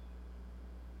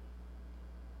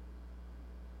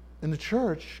 And the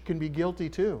church can be guilty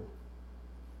too.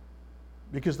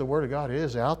 Because the Word of God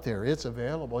is out there. It's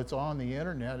available. It's on the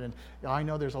internet. And I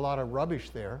know there's a lot of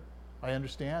rubbish there. I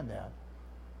understand that.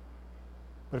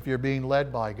 But if you're being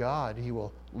led by God, He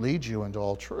will lead you into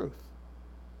all truth.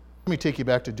 Let me take you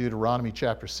back to Deuteronomy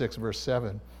chapter 6, verse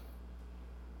 7.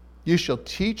 You shall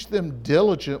teach them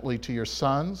diligently to your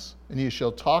sons, and you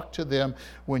shall talk to them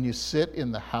when you sit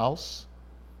in the house,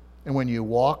 and when you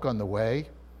walk on the way,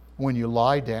 when you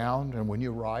lie down, and when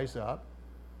you rise up.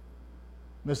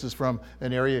 This is from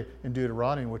an area in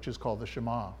Deuteronomy which is called the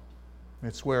Shema.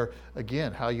 It's where,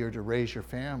 again, how you're to raise your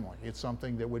family. It's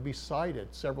something that would be cited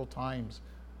several times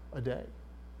a day.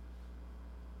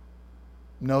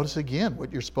 Notice again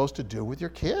what you're supposed to do with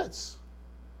your kids.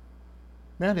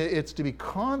 Man, it's to be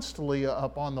constantly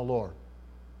up on the Lord.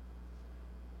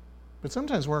 But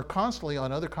sometimes we're constantly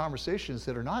on other conversations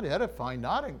that are not edifying,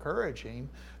 not encouraging. In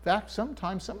fact,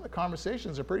 sometimes some of the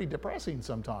conversations are pretty depressing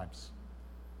sometimes.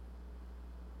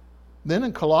 Then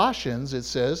in Colossians, it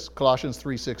says, Colossians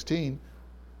 3:16,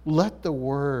 let the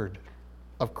word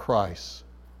of Christ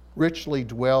richly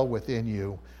dwell within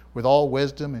you, with all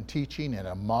wisdom and teaching and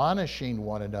admonishing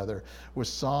one another with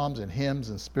psalms and hymns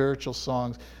and spiritual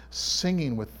songs,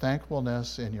 singing with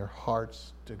thankfulness in your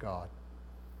hearts to God.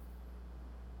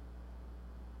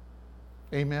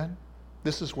 Amen?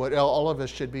 This is what all of us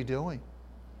should be doing.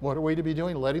 What are we to be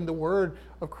doing? Letting the word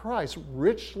of Christ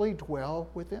richly dwell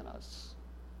within us.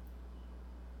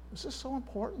 This is so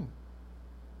important.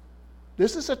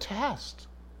 This is a test.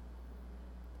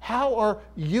 How are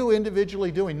you individually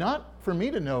doing? Not for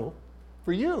me to know,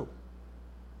 for you.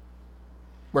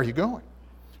 Where are you going?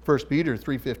 1 Peter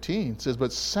 3:15 says,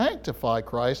 but sanctify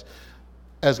Christ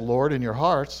as Lord in your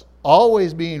hearts,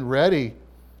 always being ready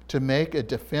to make a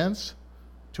defense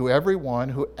to everyone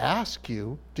who asks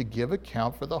you to give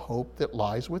account for the hope that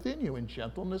lies within you in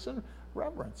gentleness and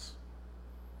reverence.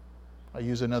 I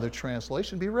use another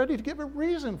translation. Be ready to give a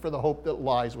reason for the hope that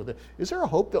lies within. Is there a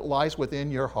hope that lies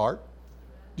within your heart?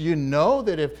 Do you know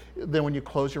that then when you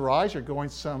close your eyes, you're going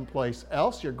someplace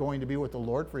else, you're going to be with the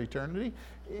Lord for eternity?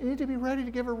 You need to be ready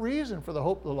to give a reason for the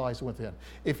hope that lies within.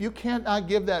 If you cannot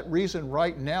give that reason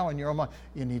right now in your own mind,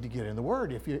 you need to get in the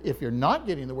Word. If you're not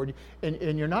getting the Word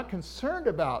and you're not concerned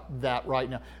about that right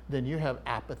now, then you have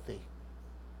apathy.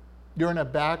 You're in a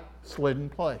backslidden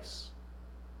place.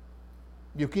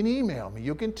 You can email me,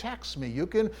 you can text me, you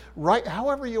can write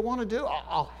however you want to do.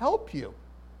 I'll help you.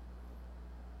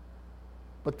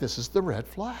 But this is the red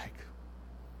flag.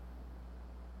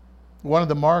 One of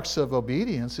the marks of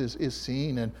obedience is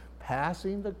seen in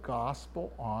passing the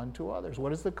gospel on to others.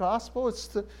 What is the gospel? It's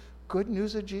the good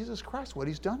news of Jesus Christ, what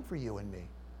He's done for you and me.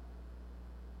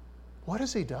 What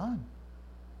has He done?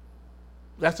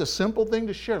 That's a simple thing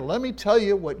to share. Let me tell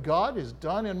you what God has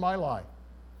done in my life.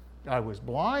 I was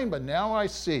blind, but now I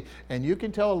see. And you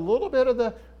can tell a little bit of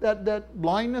that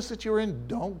blindness that you're in.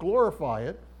 Don't glorify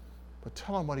it, but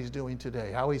tell Him what He's doing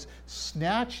today, how He's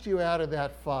snatched you out of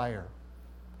that fire,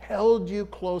 held you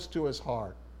close to His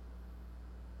heart,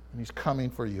 and He's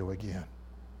coming for you again.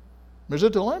 There's a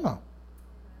dilemma.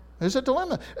 There's a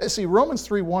dilemma. See, Romans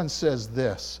 3:1 says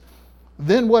this,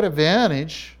 "Then what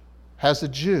advantage has a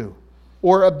Jew?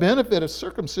 Or a benefit of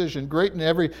circumcision great in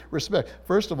every respect?"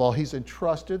 First of all, He's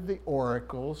entrusted the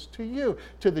oracles to you.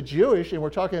 To the Jewish, and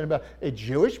we're talking about a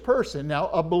Jewish person, now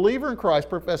a believer in Christ,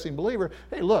 professing believer.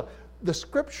 Hey, look, the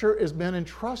Scripture has been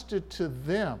entrusted to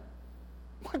them.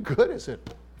 What good is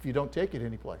it if you don't take it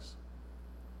anyplace?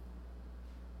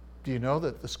 Do you know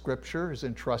that the Scripture is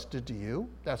entrusted to you?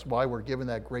 That's why we're given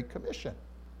that Great Commission.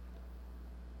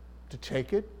 To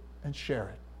take it and share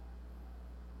it.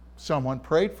 Someone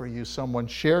prayed for you. Someone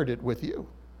shared it with you.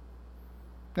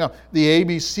 Now, the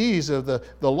ABCs of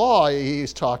the law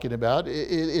he's talking about,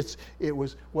 it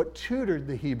was what tutored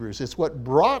the Hebrews. It's what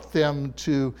brought them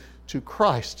to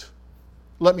Christ.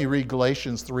 Let me read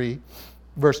Galatians 3,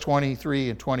 verse 23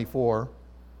 and 24.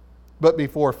 "But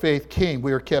before faith came,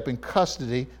 we were kept in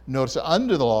custody," notice,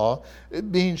 under the law,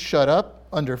 "being shut up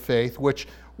under faith, which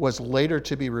was later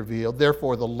to be revealed.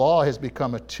 Therefore, the law has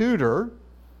become a tutor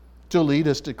to lead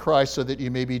us to Christ so that you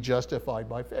may be justified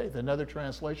by faith." Another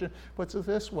translation puts it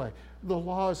this way: the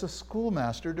law is a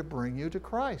schoolmaster to bring you to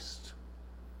Christ.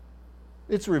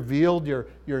 It's revealed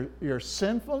your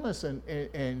sinfulness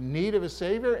and need of a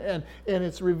Savior, and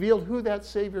it's revealed who that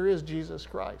Savior is, Jesus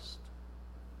Christ.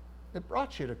 It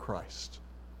brought you to Christ.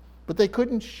 But they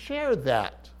couldn't share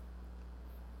that.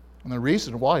 And the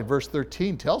reason why, verse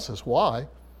 13 tells us why.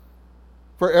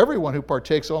 "For everyone who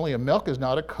partakes only of milk is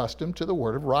not accustomed to the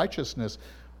word of righteousness,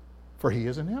 for he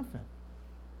is an infant."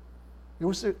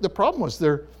 The problem was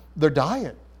their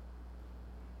diet.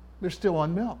 They're still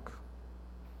on milk.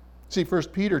 See,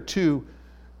 1 Peter 2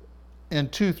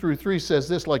 and 2 through 3 says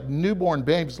this: "Like newborn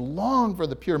babes, long for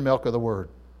the pure milk of the word,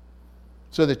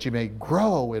 so that you may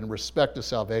grow in respect to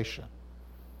salvation,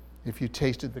 if you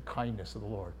tasted the kindness of the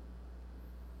Lord."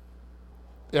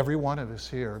 Every one of us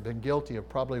here have been guilty of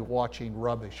probably watching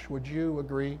rubbish. Would you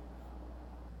agree?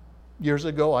 Years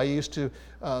ago, I used to,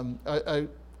 I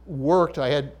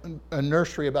had a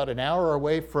nursery about an hour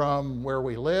away from where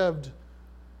we lived,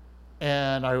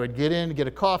 and I would get in, get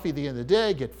a coffee at the end of the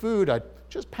day, get food. I'd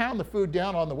just pound the food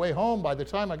down on the way home. By the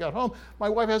time I got home, my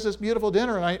wife has this beautiful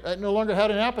dinner, and I no longer had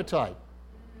an appetite.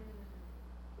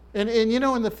 And you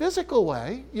know, in the physical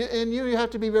way, you have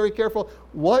to be very careful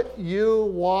what you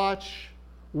watch,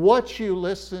 what you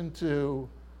listen to,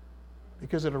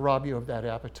 because it'll rob you of that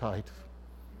appetite,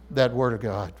 that Word of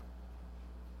God.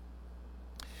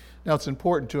 Now, it's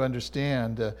important to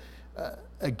understand,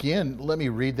 again, let me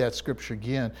read that scripture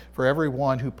again. "For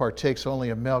everyone who partakes only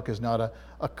of milk is not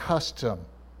accustomed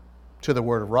to the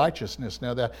word of righteousness."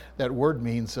 Now, that word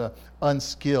means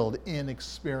unskilled,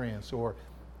 inexperienced, or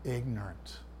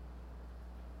ignorant.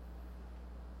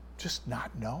 Just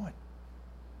not knowing.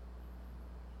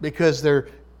 Because they're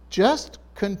just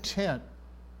content.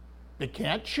 They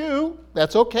can't chew.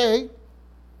 That's okay.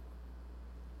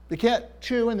 They can't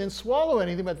chew and then swallow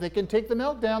anything, but they can take the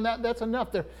milk down. That's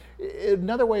enough.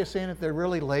 Another way of saying it, they're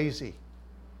really lazy.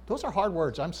 Those are hard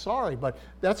words. I'm sorry, but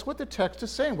that's what the text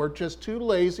is saying. We're just too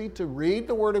lazy to read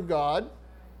the Word of God.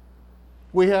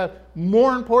 We have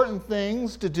more important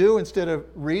things to do instead of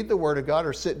read the Word of God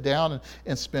or sit down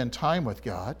and spend time with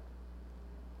God.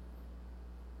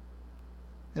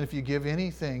 And if you give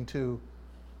anything to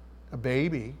a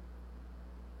baby,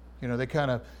 they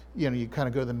kind of, you kind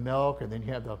of go to the milk, and then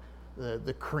you have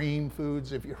the cream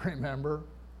foods, if you remember.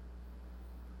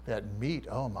 That meat,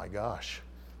 oh my gosh,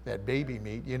 that baby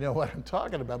meat, you know what I'm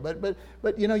talking about.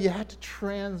 But you know, you had to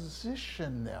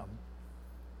transition them.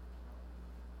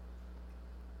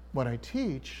 When I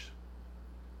teach,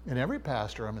 and every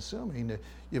pastor, I'm assuming,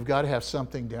 you've got to have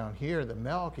something down here, the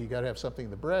milk, you've got to have something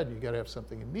in the bread, you've got to have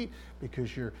something in meat,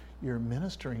 because you're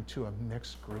ministering to a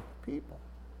mixed group of people.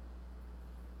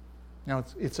 Now,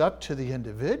 it's up to the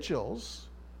individuals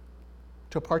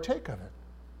to partake of it.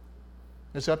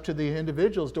 It's up to the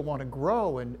individuals to want to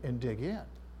grow and dig in.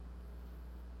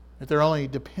 If they're only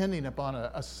depending upon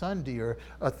a Sunday or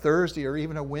a Thursday or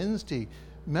even a Wednesday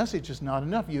message, is not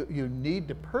enough. You need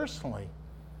to personally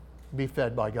be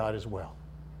fed by God as well.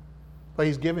 But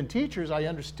He's given teachers, I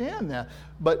understand that,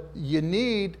 but you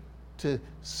need to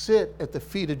sit at the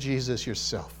feet of Jesus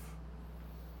yourself.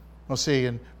 We'll see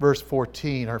in verse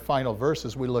 14, our final verse,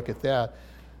 as we look at that.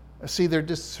 See, their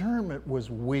discernment was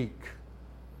weak.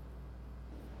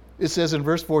 It says in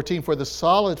verse 14, for the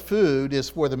solid food is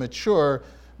for the mature,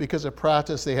 because of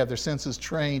practice they have their senses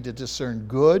trained to discern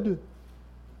good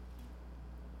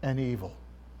and evil.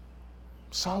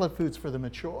 Solid food's for the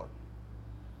mature.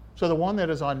 So the one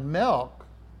that is on milk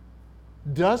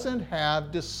doesn't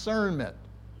have discernment.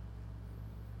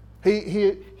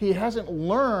 He hasn't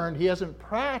learned, he hasn't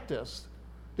practiced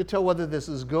to tell whether this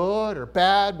is good or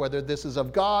bad, whether this is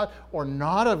of God or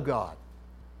not of God.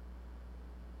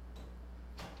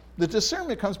 The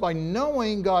discernment comes by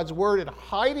knowing God's word and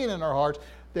hiding in our hearts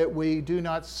that we do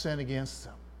not sin against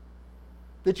them.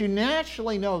 That you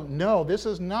naturally know, no, this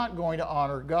is not going to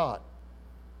honor God.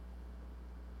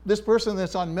 This person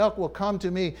that's on milk will come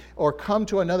to me or come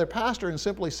to another pastor and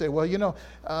simply say, well, you know,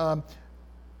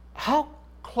 how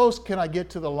close can I get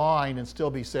to the line and still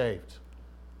be saved?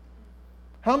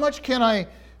 How much can I,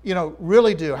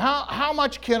 really do? How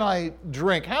much can I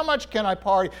drink? How much can I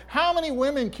party? How many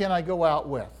women can I go out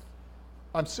with?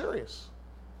 I'm serious.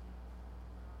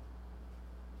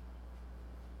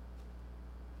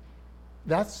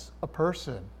 That's a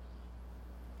person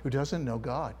who doesn't know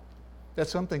God.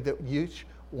 That's something that each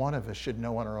one of us should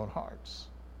know in our own hearts.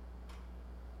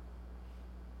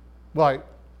 Well,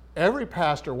 every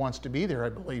pastor wants to be there, I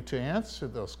believe, to answer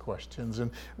those questions,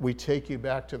 and we take you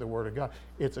back to the Word of God.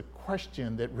 It's a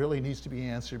question that really needs to be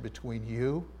answered between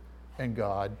you and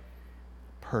God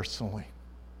personally.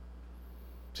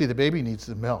 See, the baby needs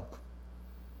the milk,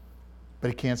 but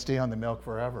he can't stay on the milk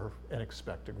forever and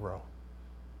expect to grow.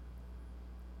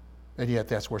 And yet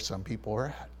that's where some people are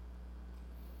at.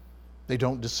 They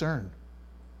don't discern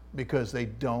because they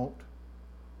don't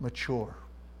mature.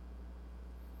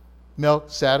 Milk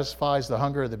satisfies the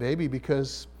hunger of the baby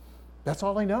because that's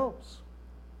all he knows.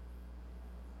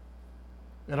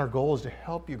 And our goal is to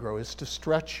help you grow, is to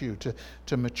stretch you,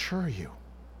 to mature you.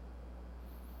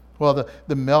 Well,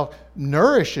 the milk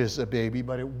nourishes a baby,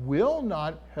 but it will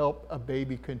not help a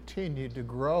baby continue to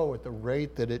grow at the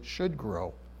rate that it should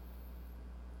grow,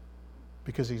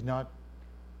 because he's not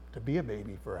to be a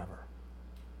baby forever.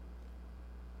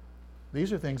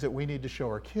 These are things that we need to show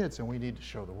our kids and we need to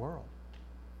show the world.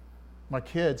 My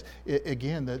kids,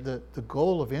 again, the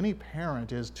goal of any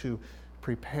parent is to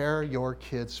prepare your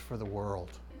kids for the world.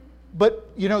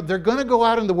 But, they're going to go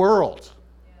out in the world.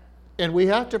 And we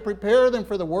have to prepare them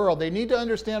for the world. They need to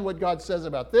understand what God says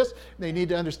about this. They need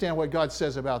to understand what God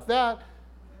says about that.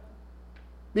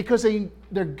 Because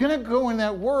they're going to go in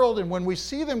that world, and when we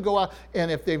see them go out, and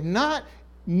if they've not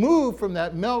moved from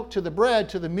that milk to the bread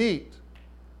to the meat,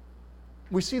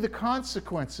 we see the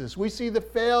consequences. We see the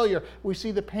failure. We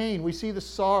see the pain. We see the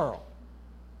sorrow.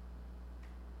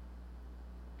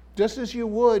 Just as you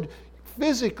would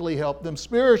physically help them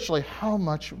spiritually, how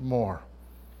much more?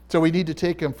 So we need to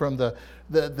take them from the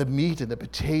meat and the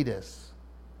potatoes,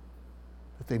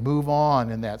 that they move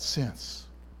on in that sense.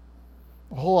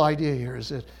 The whole idea here is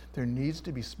that there needs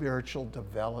to be spiritual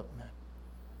development.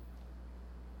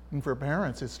 And for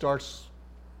parents, it starts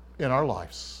in our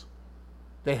lives.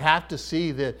 They have to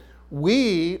see that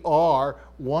we are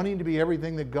wanting to be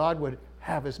everything that God would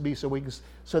have us be, so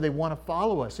they want to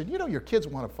follow us. And your kids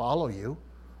want to follow you.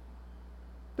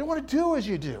 They want to do as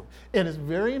you do. And it's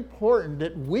very important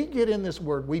that we get in this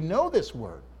Word. We know this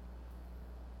Word.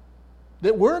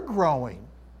 That we're growing.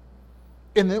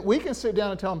 And that we can sit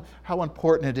down and tell them how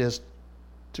important it is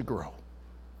to grow.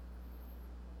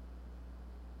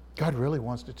 God really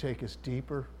wants to take us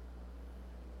deeper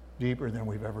than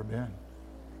we've ever been.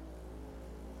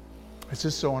 It's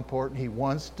just so important. He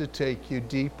wants to take you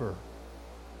deeper.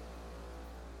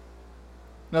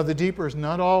 Now, the deeper is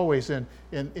not always in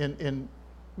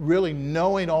really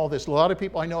knowing all this. I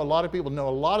know a lot of people know a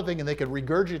lot of things and they can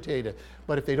regurgitate it.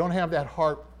 But if they don't have that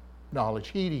heart knowledge,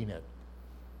 heeding it,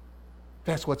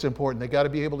 that's what's important. They got to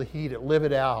be able to heed it, live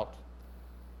it out,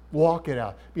 walk it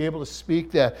out, be able to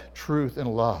speak that truth in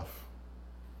love.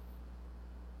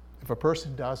 If a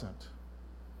person doesn't,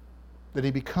 then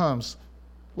he becomes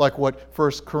like what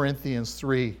 1 Corinthians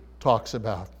 3 talks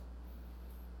about.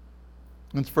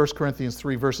 In 1 Corinthians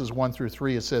 3, verses 1 through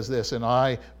 3, it says this, "And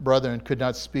I, brethren, could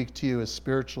not speak to you as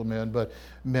spiritual men, but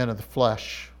men of the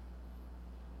flesh,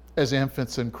 as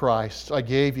infants in Christ. I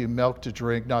gave you milk to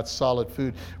drink, not solid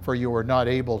food, for you were not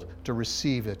able to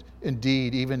receive it.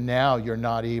 Indeed, even now you're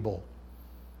not able,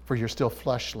 for you're still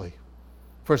fleshly.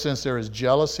 For since there is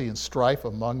jealousy and strife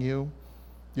among you,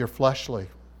 you're fleshly,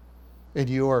 and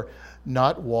you are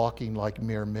not walking like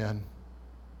mere men."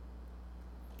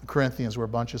 The Corinthians were a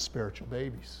bunch of spiritual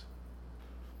babies.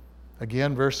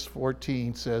 Again, verse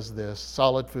 14 says this,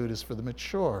 "Solid food is for the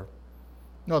mature."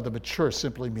 No, the mature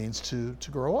simply means to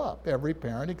grow up. Every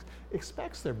parent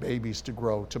expects their babies to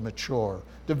grow, to mature,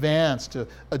 to advance to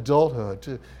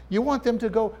adulthood. You want them to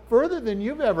go further than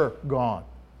you've ever gone.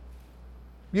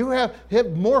 You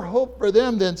have more hope for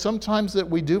them than sometimes that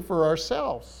we do for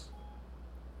ourselves.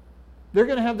 They're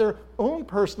going to have their own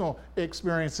personal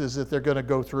experiences that they're going to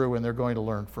go through and they're going to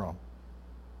learn from.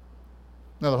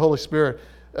 Now, the Holy Spirit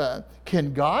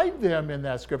can guide them in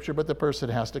that Scripture, but the person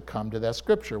has to come to that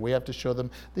Scripture. We have to show them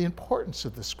the importance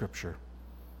of the Scripture.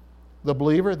 The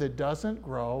believer that doesn't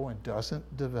grow and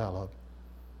doesn't develop,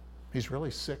 he's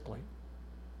really sickly.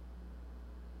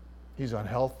 He's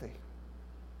unhealthy.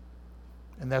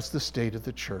 And that's the state of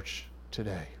the church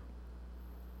today.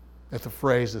 That's the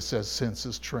phrase that says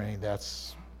senses trained.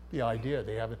 That's the idea.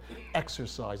 They haven't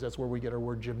exercised. That's where we get our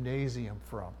word gymnasium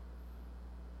from.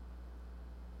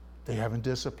 They haven't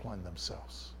disciplined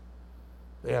themselves.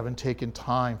 They haven't taken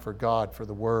time for God, for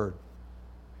the Word.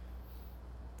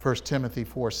 1 Timothy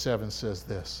 4:7 says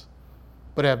this,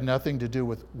 "But have nothing to do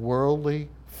with worldly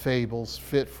fables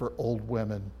fit for old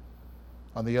women.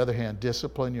 On the other hand,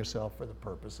 discipline yourself for the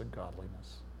purpose of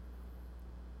godliness."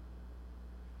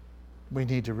 We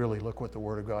need to really look what the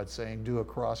Word of God's saying, do a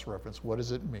cross-reference. What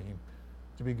does it mean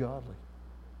to be godly?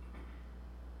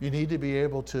 You need to be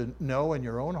able to know in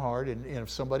your own heart, and if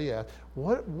somebody asks,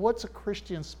 what's a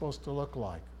Christian supposed to look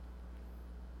like?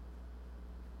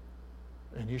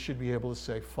 And you should be able to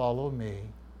say, "Follow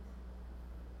me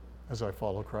as I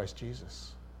follow Christ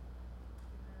Jesus."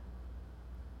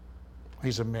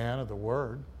 He's a man of the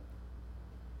Word.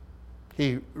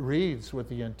 He reads with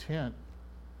the intent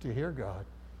to hear God.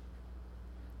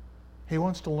 He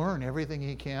wants to learn everything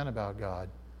he can about God.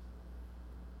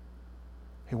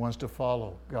 He wants to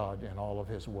follow God in all of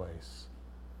his ways.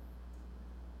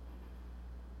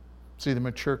 See, the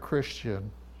mature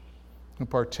Christian who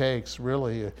partakes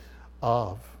really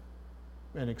of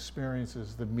and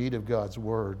experiences the meat of God's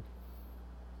Word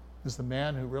is the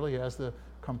man who really has the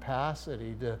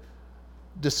capacity to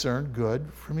discern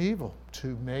good from evil,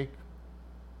 to make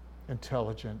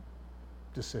intelligent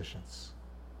decisions.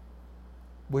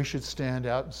 We should stand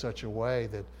out in such a way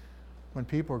that when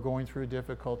people are going through a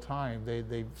difficult time,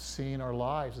 they've seen our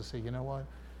lives and say, "You know what?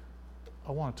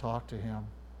 I want to talk to him.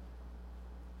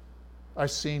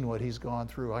 I've seen what he's gone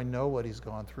through. I know what he's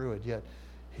gone through, and yet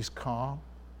he's calm,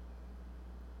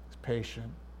 he's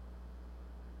patient,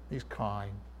 he's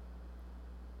kind,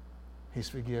 he's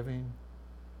forgiving.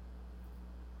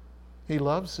 He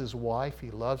loves his wife,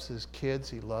 he loves his kids,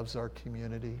 he loves our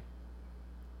community."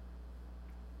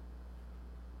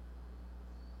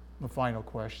 The final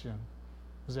question,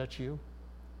 is that you?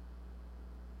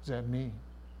 Is that me?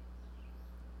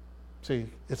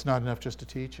 See, it's not enough just to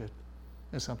teach it.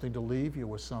 It's something to leave you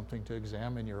with, something to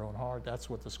examine your own heart.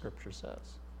 That's what the Scripture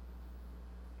says.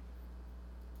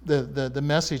 The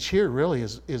message here really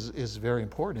is very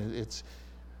important.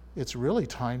 It's really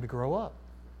time to grow up.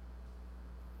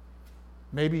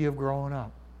 Maybe you've grown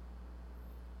up,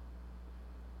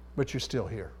 but you're still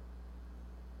here.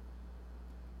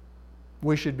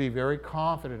 We should be very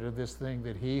confident of this thing,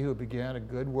 that he who began a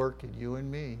good work in you and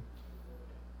me,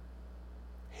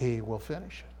 he will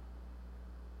finish it.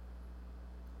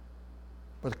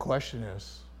 But the question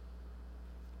is,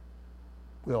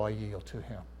 will I yield to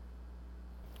him?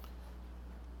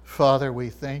 Father,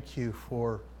 we thank you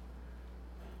for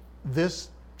this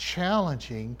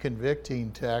challenging,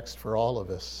 convicting text for all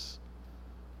of us,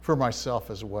 for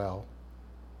myself as well.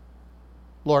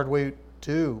 Lord, we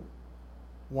do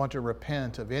want to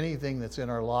repent of anything that's in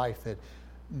our life that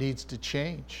needs to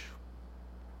change.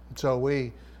 And so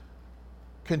we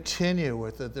continue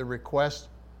with the request,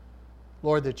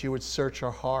 Lord, that you would search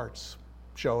our hearts.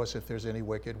 Show us if there's any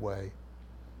wicked way.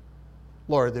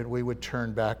 Lord, that we would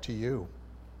turn back to you.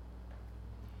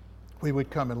 We would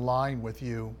come in line with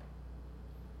you.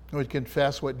 We would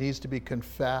confess what needs to be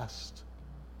confessed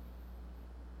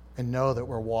and know that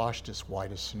we're washed as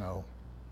white as snow.